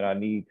position that I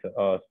need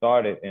to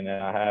start it, and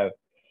then I have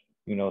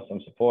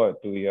some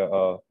support through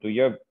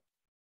your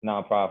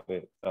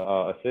nonprofit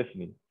assist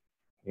me.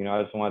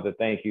 I just wanted to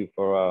thank you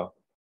for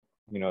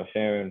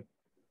sharing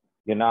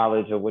your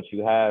knowledge of what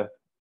you have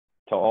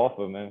to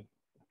offer, man.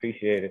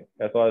 Appreciate it.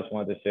 That's all I just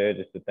wanted to share,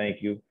 just to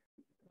thank you.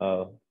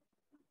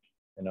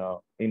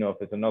 If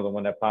it's another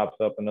one that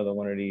pops up, another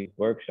one of these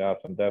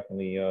workshops, I'm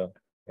definitely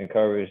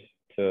encouraged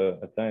to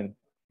attend,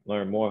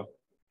 learn more.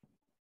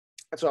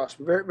 That's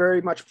awesome. Very,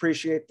 very much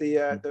appreciate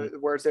the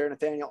words there,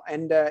 Nathaniel.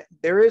 And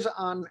there is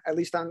at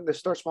least on the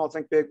Start Small,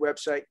 Think Big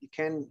website, you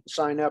can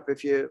sign up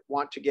if you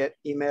want to get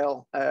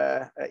emails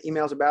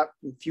about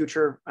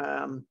future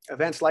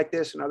events like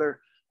this and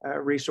other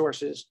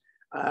resources.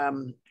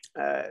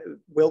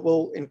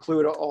 We'll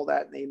include all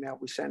that in the email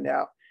we send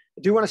out.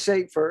 I do want to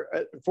say,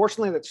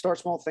 unfortunately, that Start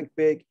Small, Think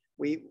Big,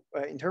 we,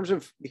 in terms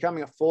of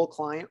becoming a full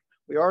client,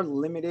 we are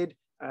limited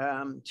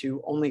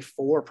to only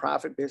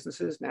for-profit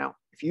businesses. Now,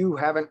 if you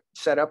haven't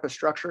set up a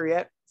structure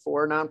yet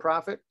for a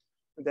nonprofit,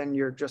 then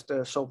you're just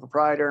a sole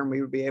proprietor, and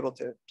we would be able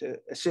to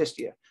assist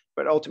you.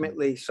 But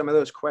ultimately, some of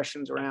those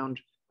questions around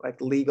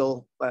like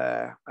legal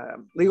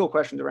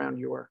questions around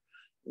your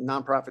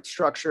nonprofit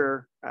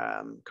structure,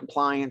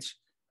 compliance,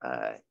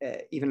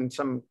 even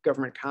some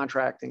government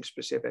contracting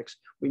specifics,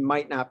 we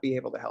might not be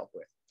able to help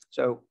with.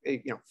 So,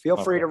 feel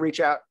free to reach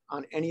out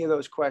on any of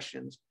those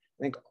questions.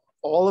 I think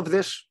all of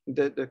this,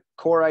 the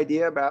core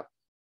idea about,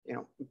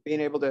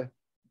 being able to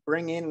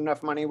bring in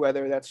enough money,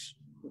 whether that's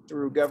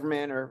through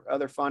government or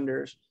other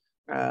funders,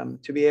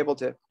 to be able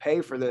to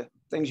pay for the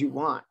things you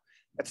want.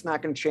 That's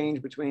not going to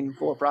change between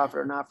for-profit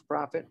or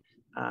not-for-profit.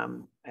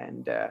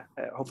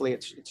 Hopefully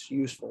it's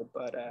useful,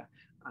 but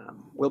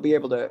we'll be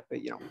able to,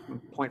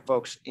 point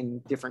folks in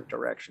different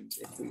directions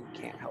if we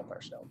can't help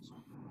ourselves.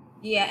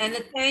 Yeah, and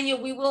Nathaniel,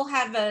 we will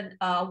have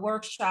a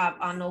workshop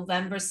on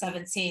November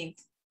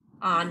 17th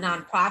on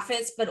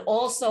nonprofits, but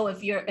also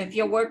if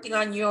you're working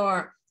on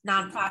your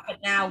nonprofit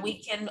now,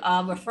 we can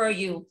refer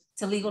you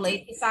to Legal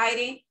Aid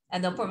Society,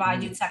 and they'll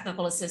provide you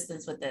technical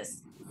assistance with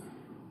this.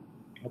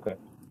 Okay.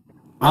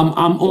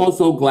 I'm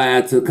also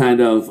glad to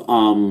kind of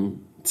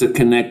to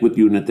connect with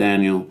you,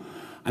 Nathaniel.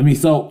 I mean,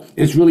 so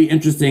it's really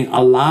interesting.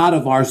 A lot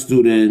of our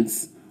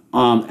students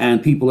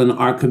and people in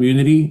our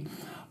community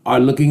are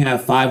looking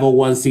at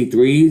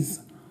 501c3s.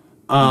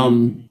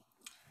 And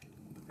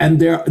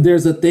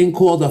there's a thing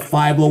called a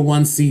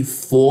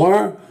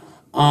 501c4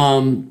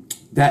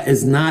 that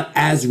is not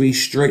as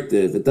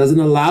restrictive. It doesn't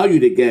allow you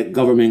to get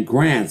government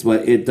grants,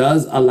 but it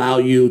does allow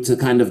you to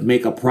kind of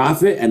make a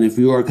profit. And if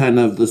you are kind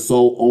of the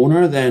sole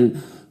owner,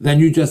 then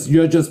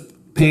you're just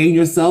paying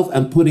yourself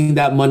and putting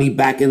that money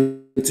back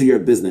into your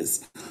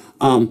business.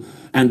 And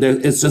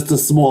it's just a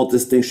small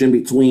distinction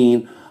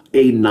between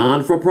a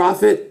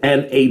non-for-profit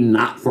and a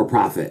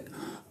not-for-profit.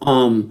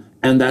 And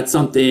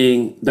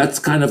that's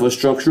kind of a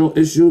structural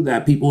issue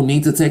that people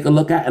need to take a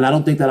look at. And I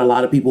don't think that a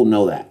lot of people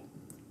know that.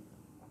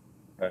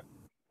 Okay.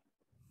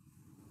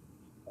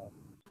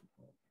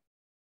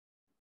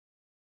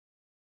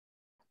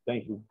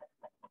 Thank you.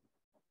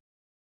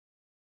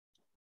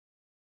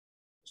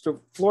 So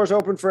floor is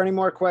open for any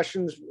more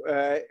questions.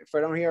 If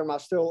I don't hear them,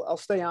 I'll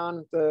stay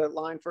on the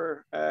line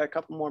for a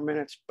couple more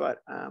minutes, but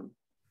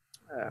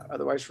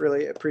otherwise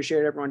really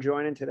appreciate everyone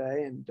joining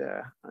today, and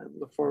I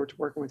look forward to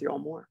working with you all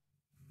more.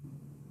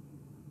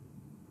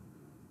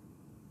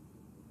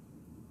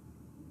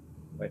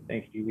 Right,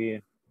 thank you,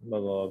 Ian. I'm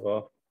gonna log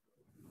off.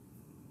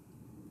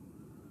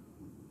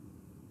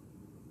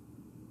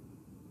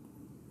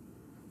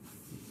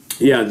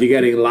 Yeah, you're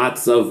getting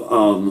lots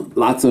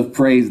of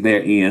praise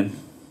there, Ian.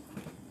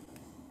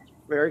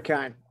 Very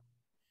kind.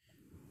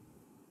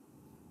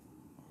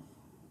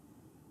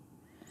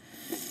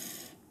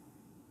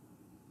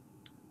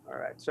 All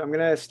right, so I'm going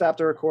to stop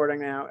the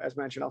recording now. As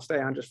mentioned, I'll stay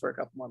on just for a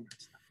couple more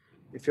minutes.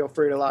 You feel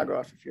free to log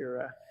off if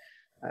you're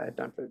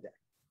done for the day.